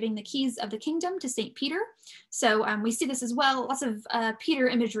 Christ giving the keys of the kingdom to St. Peter. So we see this as well, lots of Peter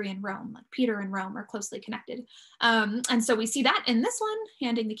imagery in Rome, like Peter and Rome are closely connected. And so we see that in this one,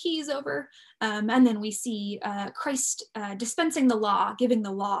 handing the keys over. And then we see Christ dispensing the law, giving the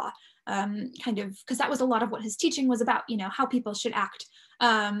law, kind of, because that was a lot of what his teaching was about, how people should act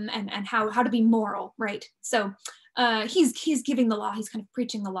and how to be moral, right? So he's giving the law, he's kind of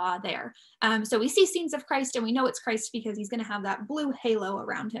preaching the law there. So we see scenes of Christ, and we know it's Christ because he's going to have that blue halo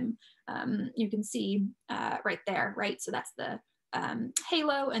around him. You can see right there, right? So that's the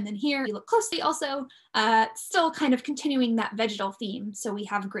halo, and then here you look closely also, still kind of continuing that vegetal theme. So we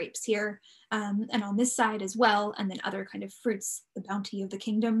have grapes here, and on this side as well, and then other kind of fruits, the bounty of the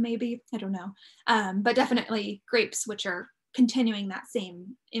kingdom maybe, I don't know, but definitely grapes, which are continuing that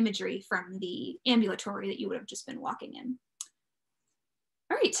same imagery from the ambulatory that you would have just been walking in.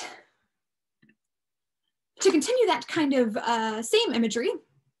 All right, to continue that kind of same imagery,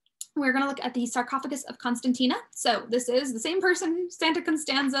 we're going to look at the sarcophagus of Constantina. So this is the same person, Santa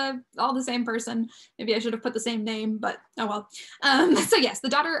Constanza, all the same person. Maybe I should have put the same name, but oh well. So yes, the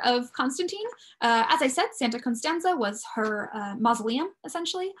daughter of Constantine. As I said, Santa Constanza was her mausoleum,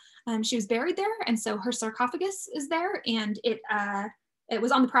 essentially. She was buried there, and so her sarcophagus is there, and it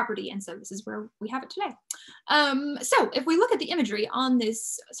was on the property, and so this is where we have it today. So if we look at the imagery on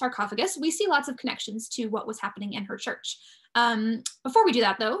this sarcophagus, we see lots of connections to what was happening in her church. Before we do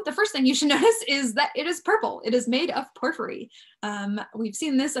that though, the first thing you should notice is that it is purple. It is made of porphyry. We've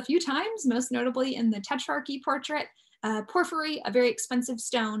seen this a few times, most notably in the Tetrarchy portrait. Porphyry, a very expensive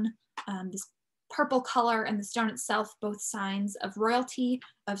stone, this purple color and the stone itself, both signs of royalty,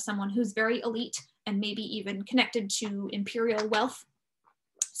 of someone who's very elite and maybe even connected to imperial wealth.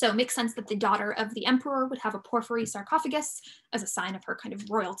 So it makes sense that the daughter of the emperor would have a porphyry sarcophagus as a sign of her kind of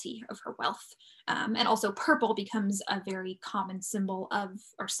royalty, of her wealth. And also purple becomes a very common symbol of,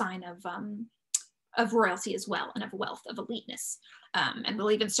 or sign of royalty as well, and of wealth, of eliteness. And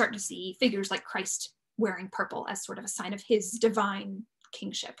we'll even start to see figures like Christ wearing purple as sort of a sign of his divine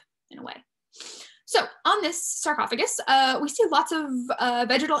kingship in a way. So on this sarcophagus, we see lots of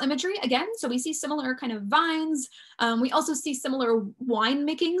vegetal imagery again. So we see similar kind of vines. We also see similar wine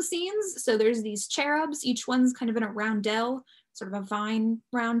making scenes. So there's these cherubs, each one's kind of in a roundel, sort of a vine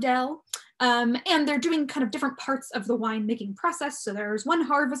roundel. And they're doing kind of different parts of the wine making process. So there's one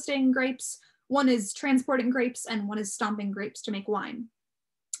harvesting grapes, one is transporting grapes, and one is stomping grapes to make wine.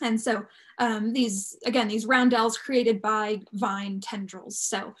 And so these roundels created by vine tendrils.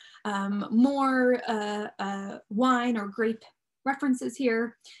 So more wine or grape references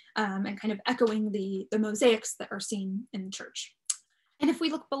here, and kind of echoing the mosaics that are seen in the church. And if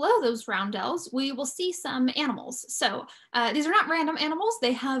we look below those roundels, we will see some animals. So these are not random animals.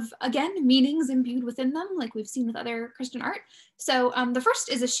 They have, again, meanings imbued within them, like we've seen with other Christian art. So the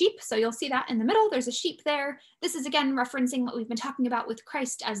first is a sheep. So you'll see that in the middle, there's a sheep there. This is, again, referencing what we've been talking about with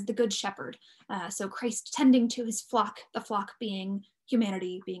Christ as the good shepherd. So Christ tending to his flock, the flock being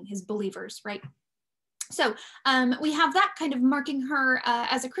humanity, being his believers, right? So we have that kind of marking her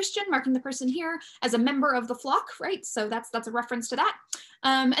as a Christian, marking the person here as a member of the flock, right? So that's a reference to that.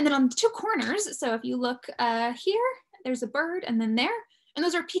 And then on the two corners, so if you look here, there's a bird, and then there, and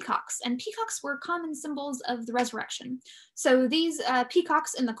those are peacocks. And peacocks were common symbols of the resurrection. So these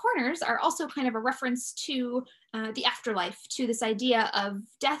peacocks in the corners are also kind of a reference to the afterlife, to this idea of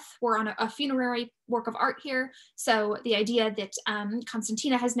death. We're on a funerary work of art here. So the idea that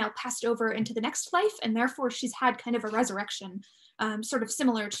Constantina has now passed over into the next life, and therefore she's had kind of a resurrection, sort of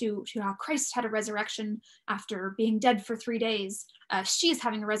similar to how Christ had a resurrection after being dead for 3 days. She's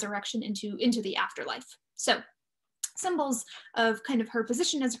having a resurrection into the afterlife. So symbols of kind of her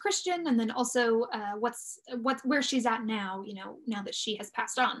position as a Christian, and then also where she's at now, now that she has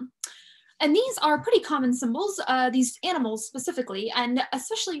passed on. And these are pretty common symbols, these animals specifically, and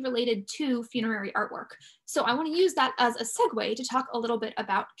especially related to funerary artwork. So I want to use that as a segue to talk a little bit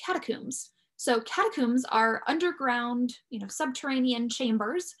about catacombs. So catacombs are underground, subterranean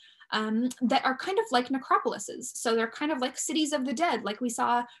chambers that are kind of like necropolises. So they're kind of like cities of the dead, like we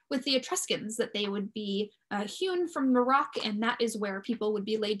saw with the Etruscans, that they would be hewn from the rock, and that is where people would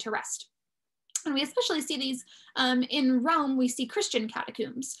be laid to rest. And we especially see these in Rome. We see Christian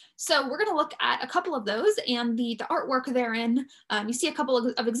catacombs. So we're going to look at a couple of those and the artwork therein. You see a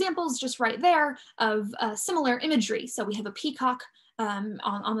couple of examples just right there of similar imagery. So we have a peacock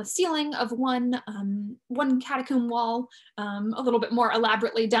on the ceiling of one catacomb wall, a little bit more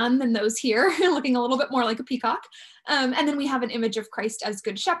elaborately done than those here, looking a little bit more like a peacock. And then we have an image of Christ as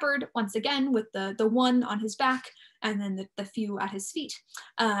Good Shepherd, once again, with the one on his back, and then the few at his feet.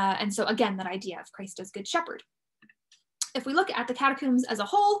 And so again, that idea of Christ as Good Shepherd. If we look at the catacombs as a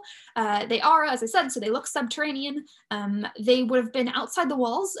whole, they are, as I said, so they look subterranean. They would have been outside the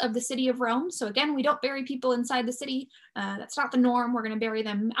walls of the city of Rome. So again, we don't bury people inside the city. That's not the norm. We're going to bury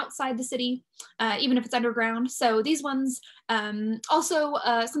them outside the city, even if it's underground. So these ones, also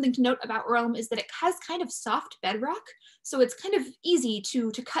something to note about Rome is that it has kind of soft bedrock. So it's kind of easy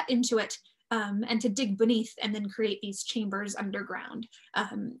to cut into it and to dig beneath and then create these chambers underground.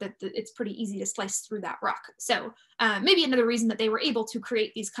 It's pretty easy to slice through that rock. So maybe another reason that they were able to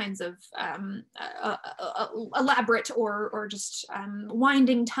create these kinds of elaborate or just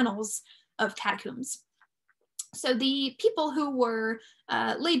winding tunnels of catacombs. So the people who were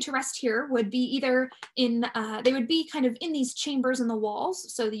laid to rest here would be either they would be kind of in these chambers in the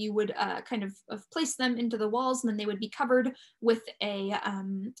walls. So that you would kind of place them into the walls, and then they would be covered with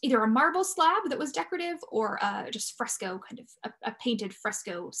either a marble slab that was decorative, or just fresco, kind of a painted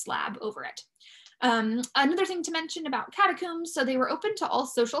fresco slab over it. Another thing to mention about catacombs, so they were open to all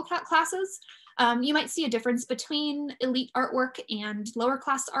social classes. You might see a difference between elite artwork and lower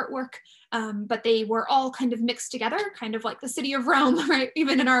class artwork, but they were all kind of mixed together, kind of like the city of Rome, right?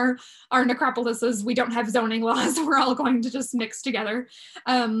 Even in our necropolises, we don't have zoning laws. We're all going to just mix together.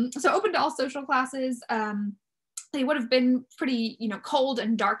 So open to all social classes. They would have been pretty, cold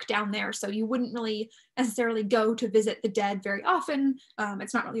and dark down there, so you wouldn't really necessarily go to visit the dead very often.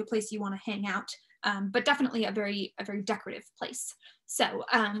 It's not really a place you want to hang out, but definitely a very decorative place. So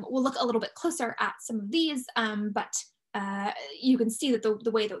we'll look a little bit closer at some of these, but you can see that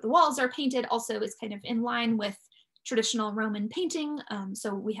the way that the walls are painted also is kind of in line with traditional Roman painting.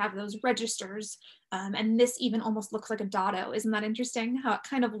 So we have those registers, and this even almost looks like a dado. Isn't that interesting? How it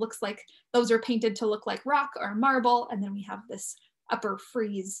kind of looks like those are painted to look like rock or marble, and then we have this upper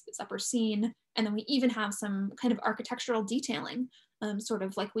frieze, this upper scene. And then we even have some kind of architectural detailing, sort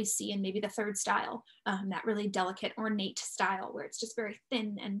of like we see in maybe the third style, that really delicate, ornate style where it's just very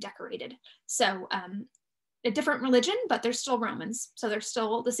thin and decorated. So a different religion, but they're still Romans. So they're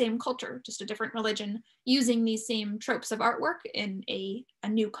still the same culture, just a different religion using these same tropes of artwork in a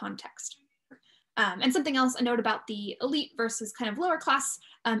new context. And something else, a note about the elite versus kind of lower class.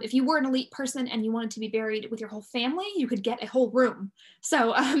 If you were an elite person and you wanted to be buried with your whole family, you could get a whole room.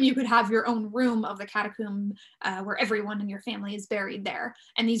 So you could have your own room of the catacomb where everyone in your family is buried there.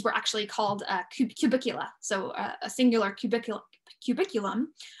 And these were actually called cubicula, so a singular cubiculum.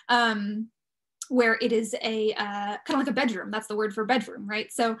 Where it is a kind of like a bedroom. That's the word for bedroom, right?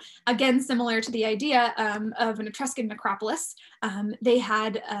 So again, similar to the idea of an Etruscan necropolis, they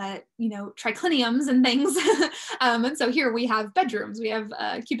had, tricliniums and things. And so here we have bedrooms, we have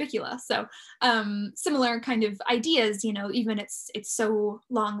cubicula. So similar kind of ideas, even it's so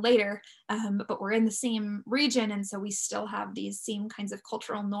long later, but we're in the same region. And so we still have these same kinds of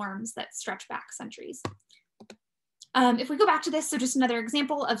cultural norms that stretch back centuries. If we go back to this, so just another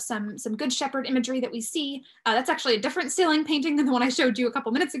example of some Good Shepherd imagery that we see. That's actually a different ceiling painting than the one I showed you a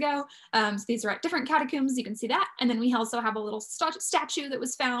couple minutes ago. So these are at different catacombs, you can see that. And then we also have a little statue that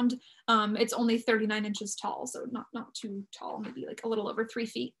was found. It's only 39 inches tall, so not too tall, maybe like a little over 3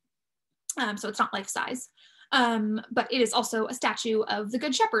 feet. So it's not life size. But it is also a statue of the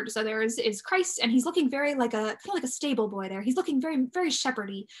Good Shepherd. So there is Christ, and he's looking very like kind of like a stable boy there. He's looking very, very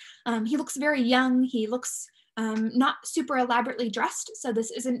shepherdy. He looks very young. He looks not super elaborately dressed. So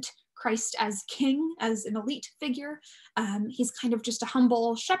this isn't Christ as king, as an elite figure. He's kind of just a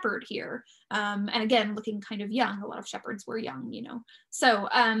humble shepherd here. And again, looking kind of young. A lot of shepherds were young, So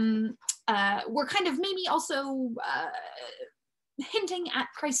we're kind of maybe also hinting at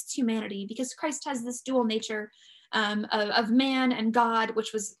Christ's humanity, because Christ has this dual nature of man and God,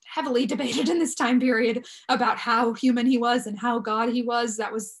 which was heavily debated in this time period about how human he was and how God he was.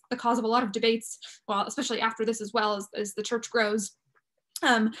 That was the cause of a lot of debates, well, especially after this as well, as the church grows.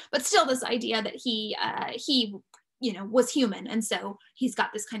 But still this idea that he was human. And so he's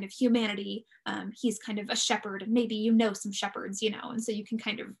got this kind of humanity. He's kind of a shepherd, and maybe some shepherds, and so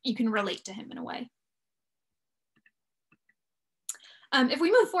you can relate to him in a way. If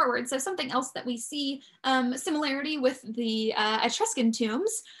we move forward, so something else that we see similarity with the Etruscan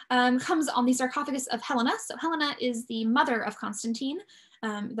tombs comes on the sarcophagus of Helena. So Helena is the mother of Constantine,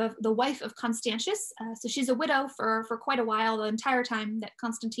 the wife of Constantius. So she's a widow for quite a while, the entire time that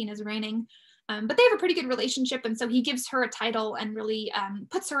Constantine is reigning. But they have a pretty good relationship, and so he gives her a title and really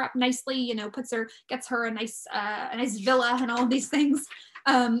puts her up nicely, gets her a nice villa and all of these things.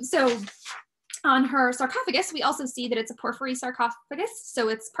 So on her sarcophagus, we also see that it's a porphyry sarcophagus. So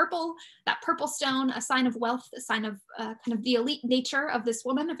it's purple, that purple stone, a sign of wealth, a sign of kind of the elite nature of this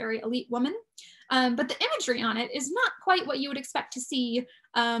woman, a very elite woman. But the imagery on it is not quite what you would expect to see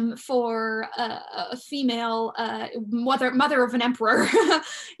for a female mother of an emperor,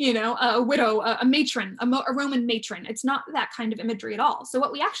 a widow, a matron, a Roman matron. It's not that kind of imagery at all. So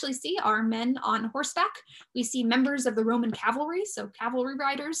what we actually see are men on horseback. We see members of the Roman cavalry, so cavalry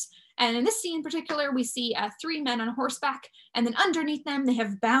riders. And in this scene in particular, we see 3 men on horseback, and then underneath them, they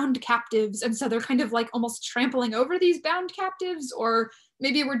have bound captives. And so they're kind of like almost trampling over these bound captives, or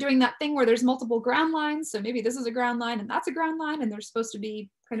maybe we're doing that thing where there's multiple ground lines. So maybe this is a ground line and that's a ground line, and they're supposed to be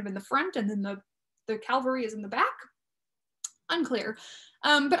kind of in the front, and then the cavalry is in the back. Unclear.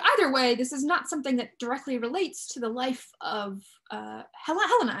 But either way, this is not something that directly relates to the life of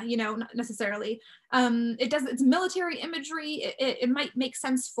Helena, not necessarily. It's military imagery. It might make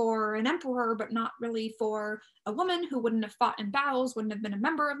sense for an emperor, but not really for a woman who wouldn't have fought in battles, wouldn't have been a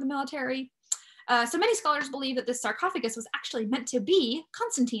member of the military. So many scholars believe that this sarcophagus was actually meant to be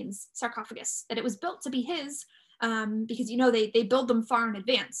Constantine's sarcophagus, that it was built to be his, because they build them far in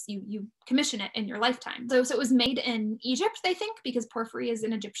advance. You commission it in your lifetime. So it was made in Egypt, they think, because porphyry is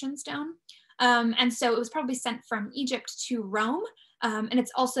an Egyptian stone. And so it was probably sent from Egypt to Rome. And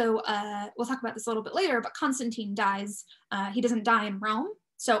it's also, we'll talk about this a little bit later, but Constantine dies. He doesn't die in Rome.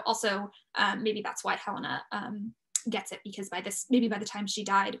 So also maybe that's why Helena gets it, because by the time she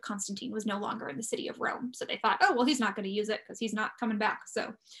died, Constantine was no longer in the city of Rome. So they thought, oh, well, he's not going to use it because he's not coming back.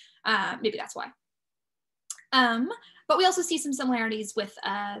 So maybe that's why. But we also see some similarities with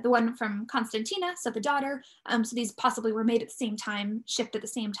the one from Constantina, so the daughter. So these possibly were made at the same time, shipped at the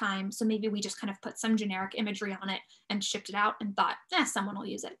same time. So maybe we just kind of put some generic imagery on it and shipped it out and thought, someone will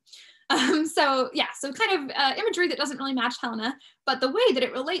use it. So kind of imagery that doesn't really match Helena, but the way that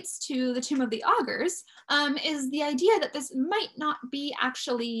it relates to the Tomb of the Augurs is the idea that this might not be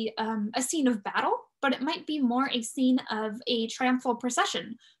actually a scene of battle. but it might be more a scene of a triumphal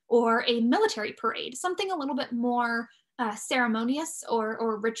procession or a military parade, something a little bit more ceremonious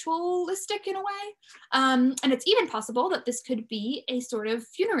or ritualistic in a way. And it's even possible that this could be a sort of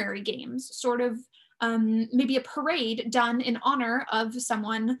funerary games, sort of maybe a parade done in honor of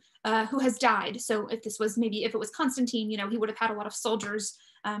someone who has died. So if it was Constantine, you know, he would have had a lot of soldiers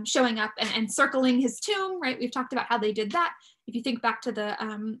showing up and circling his tomb, right? We've talked about how they did that. If you think back to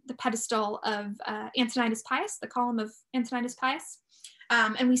the pedestal of Antoninus Pius, the column of Antoninus Pius,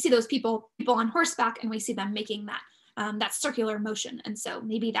 and we see those people on horseback, and we see them making that circular motion. And so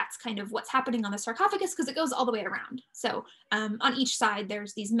maybe that's kind of what's happening on the sarcophagus, because it goes all the way around. So on each side,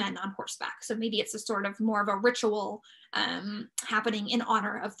 there's these men on horseback. So maybe it's a sort of more of a ritual happening in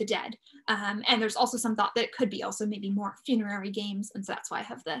honor of the dead. And there's also some thought that it could be also maybe more funerary games. And so that's why I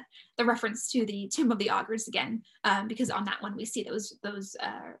have the reference to the Tomb of the Augurs again, because on that one, we see those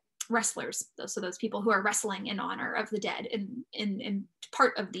wrestlers, those people who are wrestling in honor of the dead in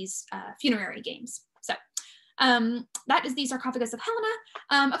part of these funerary games. So that is the sarcophagus of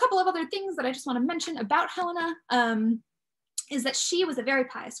Helena. A couple of other things that I just want to mention about Helena is that she was a very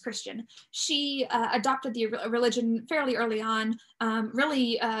pious Christian. She adopted the religion fairly early on,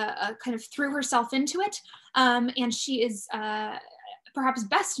 really kind of threw herself into it, and she is perhaps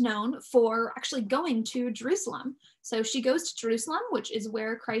best known for actually going to Jerusalem. So she goes to Jerusalem, which is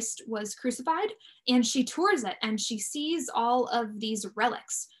where Christ was crucified, and she tours it, and she sees all of these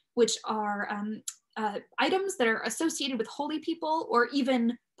relics, which are items that are associated with holy people, or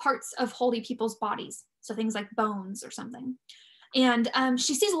even parts of holy people's bodies. So things like bones or something. And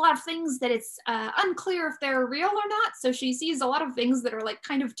she sees a lot of things that it's unclear if they're real or not. So she sees a lot of things that are like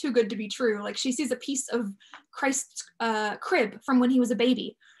kind of too good to be true. Like she sees a piece of Christ's crib from when he was a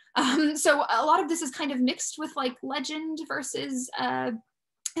baby. So a lot of this is kind of mixed with like legend versus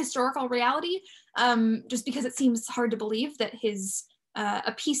historical reality, just because it seems hard to believe that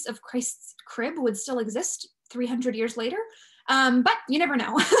a piece of Christ's crib would still exist 300 years later. But you never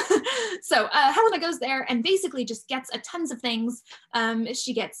know. So Helena goes there and basically just gets tons of things.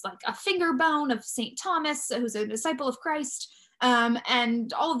 She gets like a finger bone of St. Thomas, who's a disciple of Christ,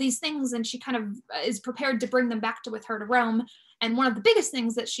 and all of these things. And she kind of is prepared to bring them back with her to Rome. And one of the biggest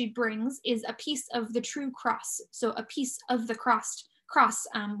things that she brings is a piece of the true cross. So a piece of the cross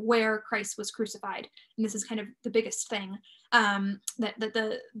where Christ was crucified. And this is kind of the biggest thing, that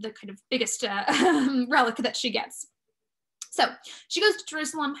the kind of biggest relic that she gets. So she goes to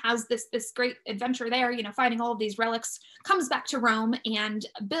Jerusalem, has this great adventure there, you know, finding all of these relics, comes back to Rome and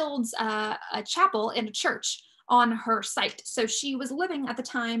builds a chapel and a church on her site. So she was living at the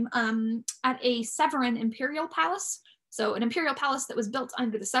time at a Severan imperial palace. So an imperial palace that was built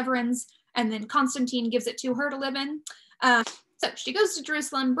under the Severans, and then Constantine gives it to her to live in. So she goes to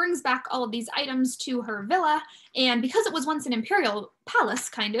Jerusalem, brings back all of these items to her villa, and because it was once an imperial palace,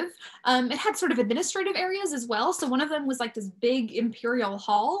 kind of, it had sort of administrative areas as well. So one of them was like this big imperial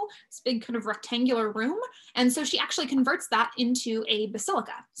hall, this big kind of rectangular room, and so she actually converts that into a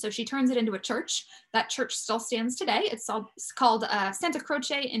basilica. So she turns it into a church. That church still stands today. It's called Santa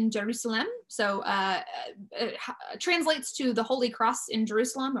Croce in Jerusalem. So it translates to the Holy Cross in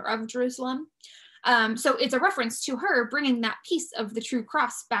Jerusalem, or of Jerusalem. So it's a reference to her bringing that piece of the true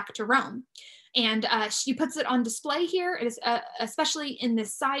cross back to Rome. And she puts it on display here. It is especially in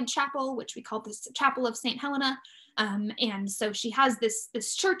this side chapel, which we call this Chapel of St. Helena. And so she has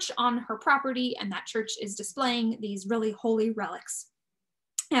this church on her property, and that church is displaying these really holy relics.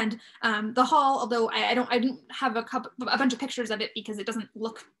 And the hall, although I didn't have a bunch of pictures of it because it doesn't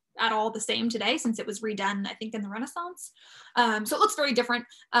look at all the same today, since it was redone, I think, in the Renaissance. So it looks very different,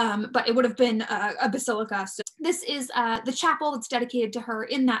 but it would have been a basilica. So this is the chapel that's dedicated to her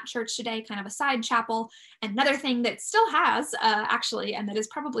in that church today, kind of a side chapel. Another thing that still has, actually, and that is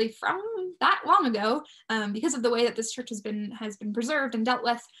probably from that long ago, because of the way that this church has been preserved and dealt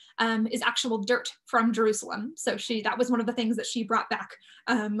with, is actual dirt from Jerusalem. So that was one of the things that she brought back,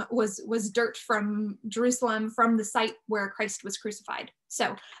 was dirt from Jerusalem, from the site where Christ was crucified.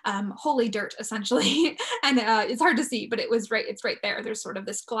 So holy dirt, essentially. And it's hard to see, but it's right there. There's sort of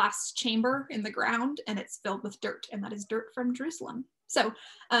this glass chamber in the ground, and it's filled with dirt, and that is dirt from Jerusalem. So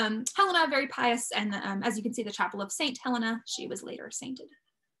Helena, very pious, and as you can see, the Chapel of Saint Helena, she was later sainted.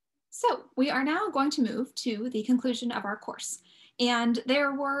 So we are now going to move to the conclusion of our course. And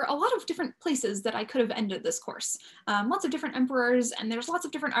there were a lot of different places that I could have ended this course. Lots of different emperors, and there's lots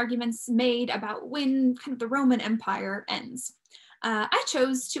of different arguments made about when kind of the Roman Empire ends. I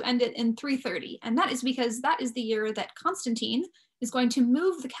chose to end it in 330, and that is because that is the year that Constantine is going to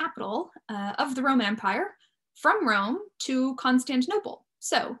move the capital of the Roman Empire from Rome to Constantinople.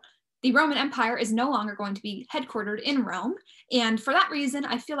 So the Roman Empire is no longer going to be headquartered in Rome. And for that reason,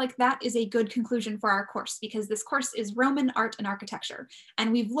 I feel like that is a good conclusion for our course, because this course is Roman art and architecture.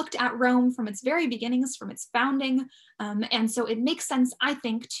 And we've looked at Rome from its very beginnings, from its founding. And so it makes sense, I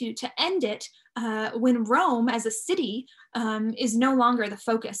think, to end it when Rome as a city is no longer the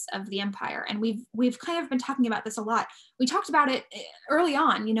focus of the empire. And we've kind of been talking about this a lot. We talked about it early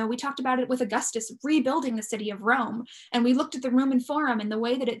on, we talked about it with Augustus rebuilding the city of Rome. And we looked at the Roman Forum and the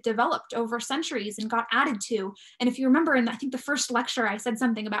way that it developed over centuries and got added to. And if you remember in, I think, the first lecture, I said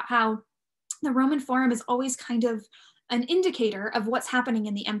something about how the Roman Forum is always kind of an indicator of what's happening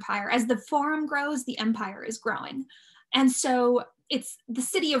in the empire. As the forum grows, the empire is growing. And so it's the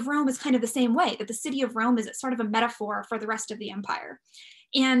city of Rome is kind of the same way, that the city of Rome is sort of a metaphor for the rest of the empire.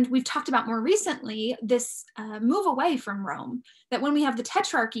 And we've talked about more recently this move away from Rome, that when we have the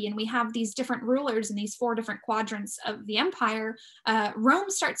tetrarchy and we have these different rulers in these 4 different quadrants of the empire, Rome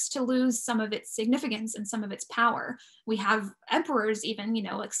starts to lose some of its significance and some of its power. We have emperors even,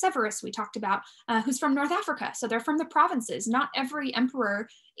 like Severus we talked about, who's from North Africa. So they're from the provinces. Not every emperor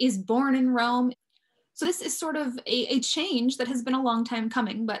is born in Rome. So this is sort of a change that has been a long time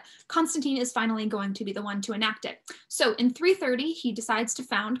coming, but Constantine is finally going to be the one to enact it. So in 330, he decides to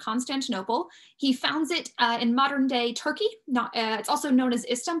found Constantinople. He founds it in modern day Turkey. It's also known as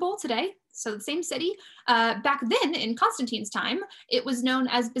Istanbul today. So the same city. Back then, in Constantine's time, it was known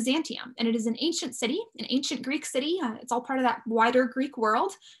as Byzantium, and it is an ancient city, an ancient Greek city. It's all part of that wider Greek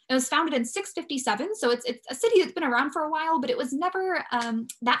world. It was founded in 657, so it's a city that's been around for a while, but it was never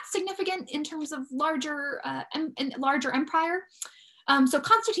that significant in terms of larger empire. So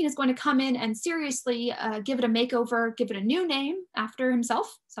Constantine is going to come in and seriously give it a makeover, give it a new name after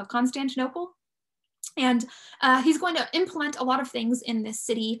himself, so Constantinople. And he's going to implement a lot of things in this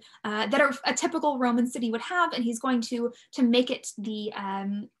city that a typical Roman city would have, and he's going to make it the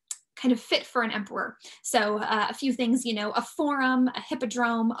kind of fit for an emperor. So a few things, a forum, a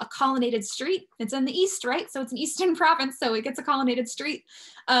hippodrome, a colonnaded street. It's in the east, right? So it's an eastern province, so it gets a colonnaded street.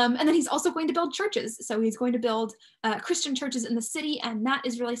 And then he's also going to build churches. So he's going to build Christian churches in the city, and that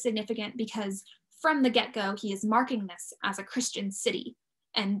is really significant because from the get-go, he is marking this as a Christian city.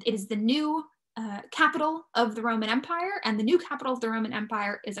 And it is the new capital of the Roman Empire, and the new capital of the Roman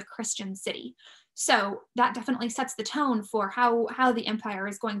Empire is a Christian city. So that definitely sets the tone for how the empire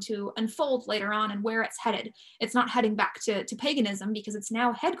is going to unfold later on and where it's headed. It's not heading back to paganism because it's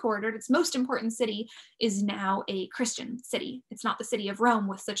now headquartered. Its most important city is now a Christian city. It's not the city of Rome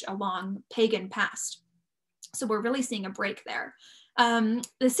with such a long pagan past. So we're really seeing a break there.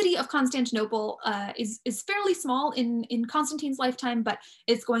 The city of Constantinople is fairly small in Constantine's lifetime, but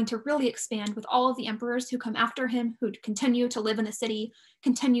it's going to really expand with all of the emperors who come after him, who continue to live in the city,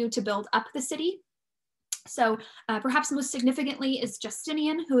 continue to build up the city. So perhaps most significantly is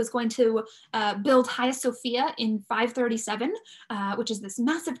Justinian, who is going to build Hagia Sophia in 537, which is this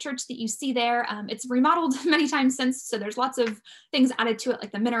massive church that you see there. It's remodeled many times since, so there's lots of things added to it,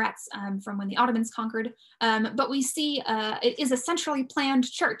 like the minarets from when the Ottomans conquered. But we see it is a centrally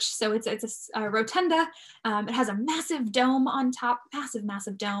planned church. So it's a rotunda. It has a massive dome on top,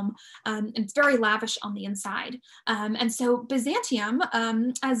 massive dome. And it's very lavish on the inside. And so Byzantium,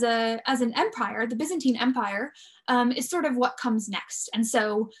 as an empire, the Byzantine Empire, is sort of what comes next. And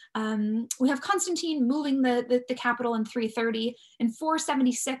so we have Constantine moving the capital in 330. In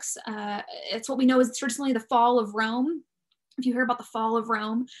 476, it's what we know is traditionally the fall of Rome. If you hear about the fall of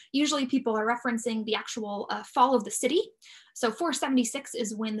Rome, usually people are referencing the actual fall of the city. So 476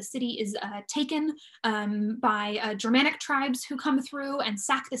 is when the city is taken by Germanic tribes who come through and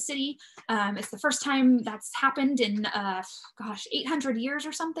sack the city. It's the first time that's happened in, 800 years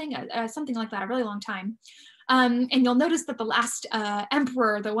or something like that, a really long time. And you'll notice that the last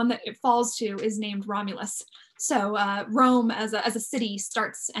emperor, the one that it falls to, is named Romulus. So Rome as a city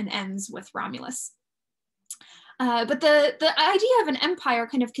starts and ends with Romulus. But the idea of an empire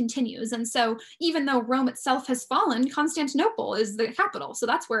kind of continues. And so even though Rome itself has fallen, Constantinople is the capital. So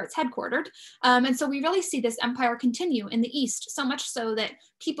that's where it's headquartered. And so we really see this empire continue in the East, so much so that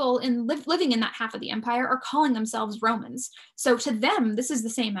people living in that half of the empire are calling themselves Romans. So to them, this is the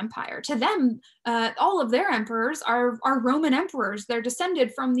same empire. To them, all of their emperors are Roman emperors. They're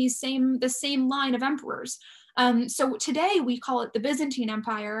descended from the same line of emperors. So today we call it the Byzantine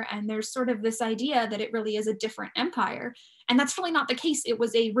Empire, and there's sort of this idea that it really is a different empire. And that's really not the case. It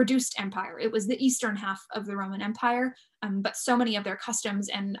was a reduced empire. It was the eastern half of the Roman Empire, but so many of their customs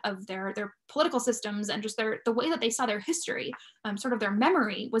and of their political systems and just the way that they saw their history, sort of their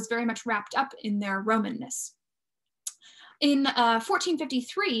memory, was very much wrapped up in their Romanness. In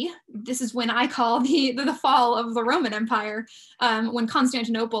 1453, this is when I call the fall of the Roman Empire, when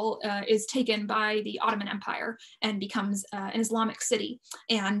Constantinople is taken by the Ottoman Empire and becomes an Islamic city.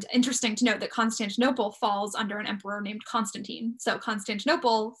 And interesting to note that Constantinople falls under an emperor named Constantine. So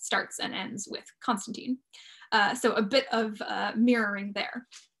Constantinople starts and ends with Constantine. So a bit of mirroring there.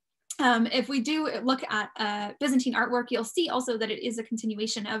 If we do look at Byzantine artwork, you'll see also that it is a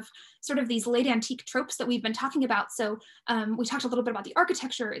continuation of sort of these late antique tropes that we've been talking about. So we talked a little bit about the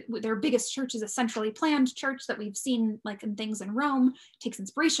architecture. Their biggest church is a centrally planned church that we've seen like in things in Rome. It takes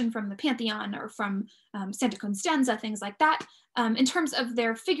inspiration from the Pantheon or from Santa Constanza, things like that. In terms of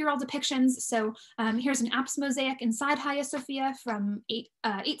their figural depictions, so here's an apse mosaic inside Hagia Sophia from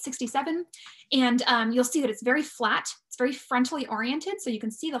 867. And you'll see that it's very flat. It's very frontally oriented. So you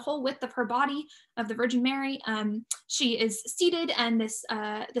can see the whole width of her body of the Virgin Mary. She is seated and this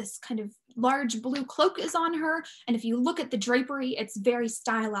kind of large blue cloak is on her. And if you look at the drapery, it's very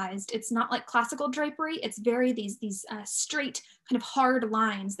stylized. It's not like classical drapery. It's very these straight kind of hard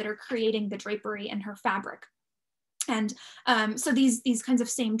lines that are creating the drapery in her fabric. And so these kinds of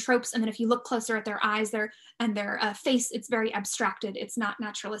same tropes. And then if you look closer at their eyes and their face, it's very abstracted. It's not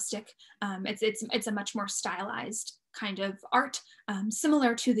naturalistic. It's a much more stylized kind of art,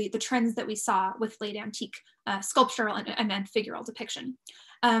 similar to the trends that we saw with late antique sculptural and figural depiction.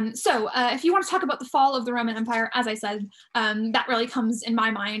 So if you want to talk about the fall of the Roman Empire, as I said, that really comes in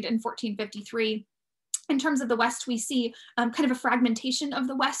my mind in 1453. In terms of the West, we see kind of a fragmentation of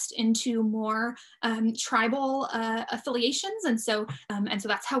the West into more tribal affiliations. And so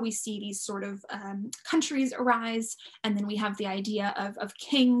that's how we see these sort of countries arise. And then we have the idea of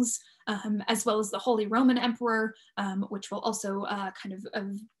kings, as well as the Holy Roman Emperor, which will also kind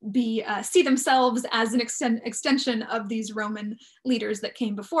of see themselves as an extension of these Roman leaders that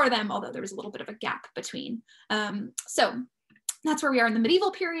came before them, although there was a little bit of a gap between. So that's where we are in the medieval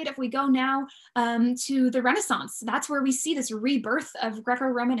period. If we go now to the Renaissance, that's where we see this rebirth of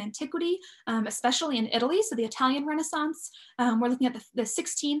Greco-Roman antiquity, especially in Italy, so the Italian Renaissance. We're looking at the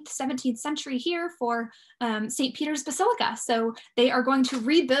 16th, 17th century here for St. Peter's Basilica. So they are going to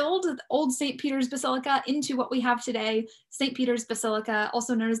rebuild the old St. Peter's Basilica into what we have today, St. Peter's Basilica,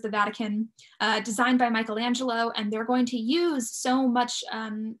 also known as the Vatican, designed by Michelangelo, and they're going to use so much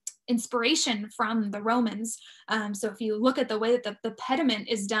inspiration from the Romans. So if you look at the way that the pediment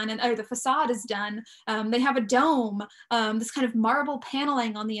is done or the facade is done, they have a dome, this kind of marble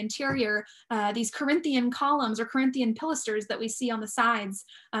paneling on the interior, these Corinthian columns or Corinthian pilasters that we see on the sides.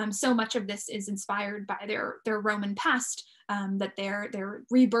 So much of this is inspired by their Roman past that they're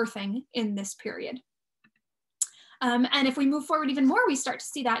rebirthing in this period. And if we move forward even more, we start to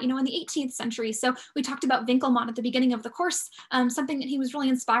see that, in the 18th century. So we talked about Winkelmann at the beginning of the course. Something that he was really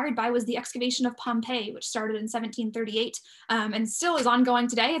inspired by was the excavation of Pompeii, which started in 1738 and still is ongoing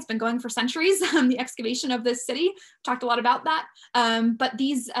today. It's been going for centuries, the excavation of this city. Talked a lot about that. But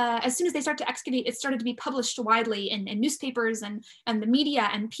these, as soon as they start to excavate, it started to be published widely in newspapers and the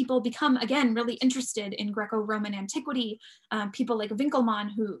media, and people become, again, really interested in Greco-Roman antiquity. People like Winkelmann,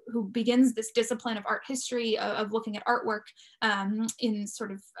 who begins this discipline of art history, of looking at artwork in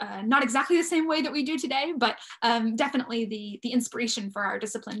sort of not exactly the same way that we do today, but definitely the inspiration for our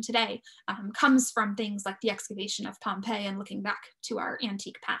discipline today comes from things like the excavation of Pompeii and looking back to our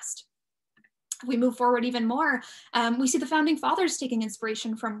antique past. If we move forward even more, we see the founding fathers taking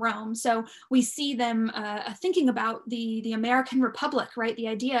inspiration from Rome. So we see them thinking about the American Republic, right? The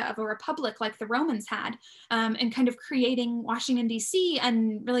idea of a republic like the Romans had, and kind of creating Washington, D.C.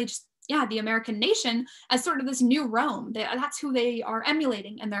 and really just the American nation as sort of this new Rome. That's who they are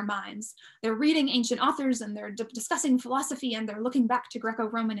emulating in their minds. They're reading ancient authors and they're discussing philosophy, and they're looking back to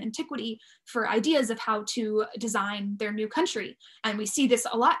Greco-Roman antiquity for ideas of how to design their new country. And we see this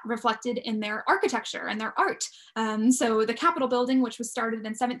a lot reflected in their architecture and their art. So the Capitol building, which was started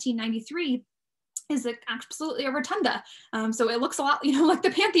in 1793, is absolutely a rotunda. So it looks a lot, like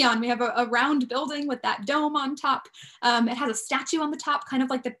the Pantheon. We have a round building with that dome on top. It has a statue on the top, kind of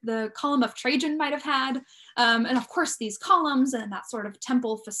like the column of Trajan might have had. And of course, these columns and that sort of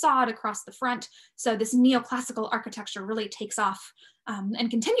temple facade across the front. So this neoclassical architecture really takes off and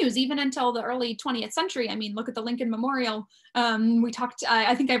continues even until the early 20th century. I mean, look at the Lincoln Memorial. We talked,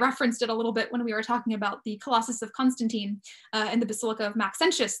 I think I referenced it a little bit when we were talking about the Colossus of Constantine in the Basilica of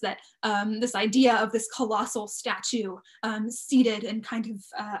Maxentius, that this idea of this colossal statue seated in kind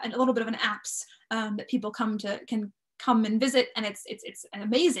of a little bit of an apse that people can come and visit, and it's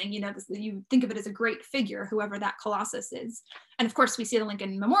amazing. You think of it as a great figure, whoever that Colossus is. And of course, we see the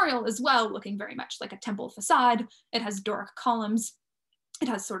Lincoln Memorial as well, looking very much like a temple facade. It has Doric columns. it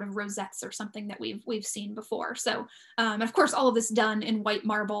has sort of rosettes or something that we've seen before. So, and of course, all of this done in white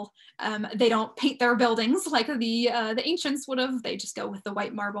marble. They don't paint their buildings like the ancients would have. They just go with the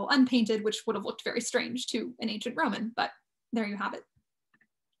white marble unpainted, which would have looked very strange to an ancient Roman, but there you have it.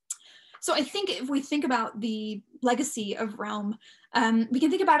 So I think if we think about the legacy of Rome, we can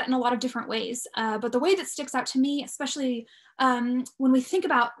think about it in a lot of different ways. But the way that sticks out to me, especially when we think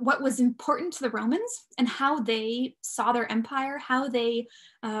about what was important to the Romans and how they saw their empire, how they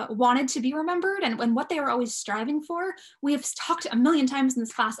wanted to be remembered, and what they were always striving for. We have talked a million times in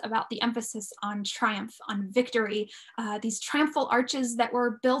this class about the emphasis on triumph, on victory, these triumphal arches that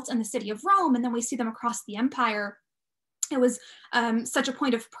were built in the city of Rome, and then we see them across the empire. It was such a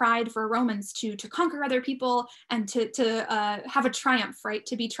point of pride for Romans to conquer other people and to have a triumph, right?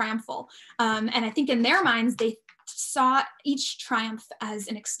 To be triumphal. And I think in their minds, they saw each triumph as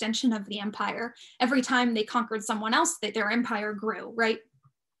an extension of the empire. Every time they conquered someone else, their empire grew, right?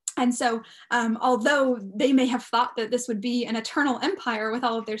 And so, although they may have thought that this would be an eternal empire with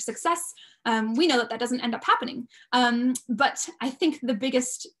all of their success, we know that that doesn't end up happening. But I think the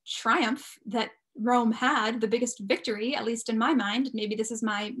biggest triumph that Rome had, the biggest victory, at least in my mind, maybe this is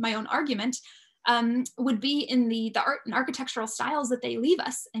my own argument, would be in the art and architectural styles that they leave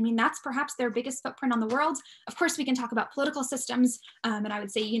us. I mean, that's perhaps their biggest footprint on the world. Of course, we can talk about political systems, and I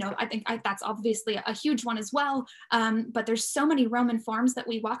would say, you know, I think that's obviously a huge one as well. But there's so many Roman forms that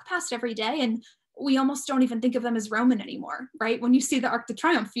we walk past every day, and we almost don't even think of them as Roman anymore, right? When you see the Arc de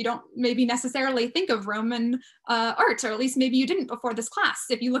Triomphe, you don't maybe necessarily think of Roman art, or at least maybe you didn't before this class.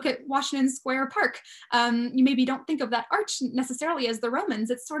 If you look at Washington Square Park, you maybe don't think of that art necessarily as the Romans.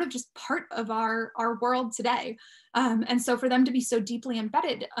 It's sort of just part of our world today. And so for them to be so deeply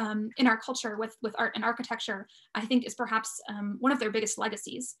embedded in our culture with art and architecture, I think is perhaps one of their biggest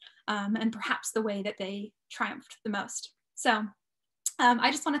legacies, and perhaps the way that they triumphed the most. So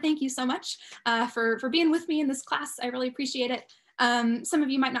I just want to thank you so much for being with me in this class. I really appreciate it. Some of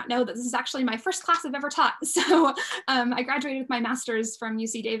you might not know that this is actually my first class I've ever taught. So I graduated with my master's from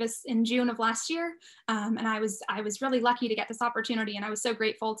UC Davis in June of last year. And I was really lucky to get this opportunity, and I was so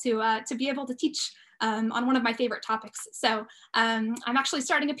grateful to be able to teach on one of my favorite topics. So I'm actually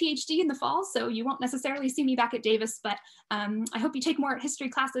starting a PhD in the fall, so you won't necessarily see me back at Davis, but I hope you take more history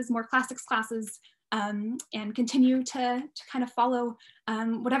classes, more classics classes, and continue to kind of follow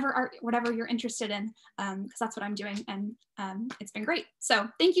whatever you're interested in, because that's what I'm doing, and it's been great. So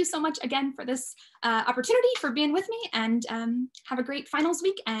thank you so much again for this opportunity, for being with me, and have a great finals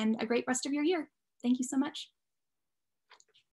week and a great rest of your year. Thank you so much.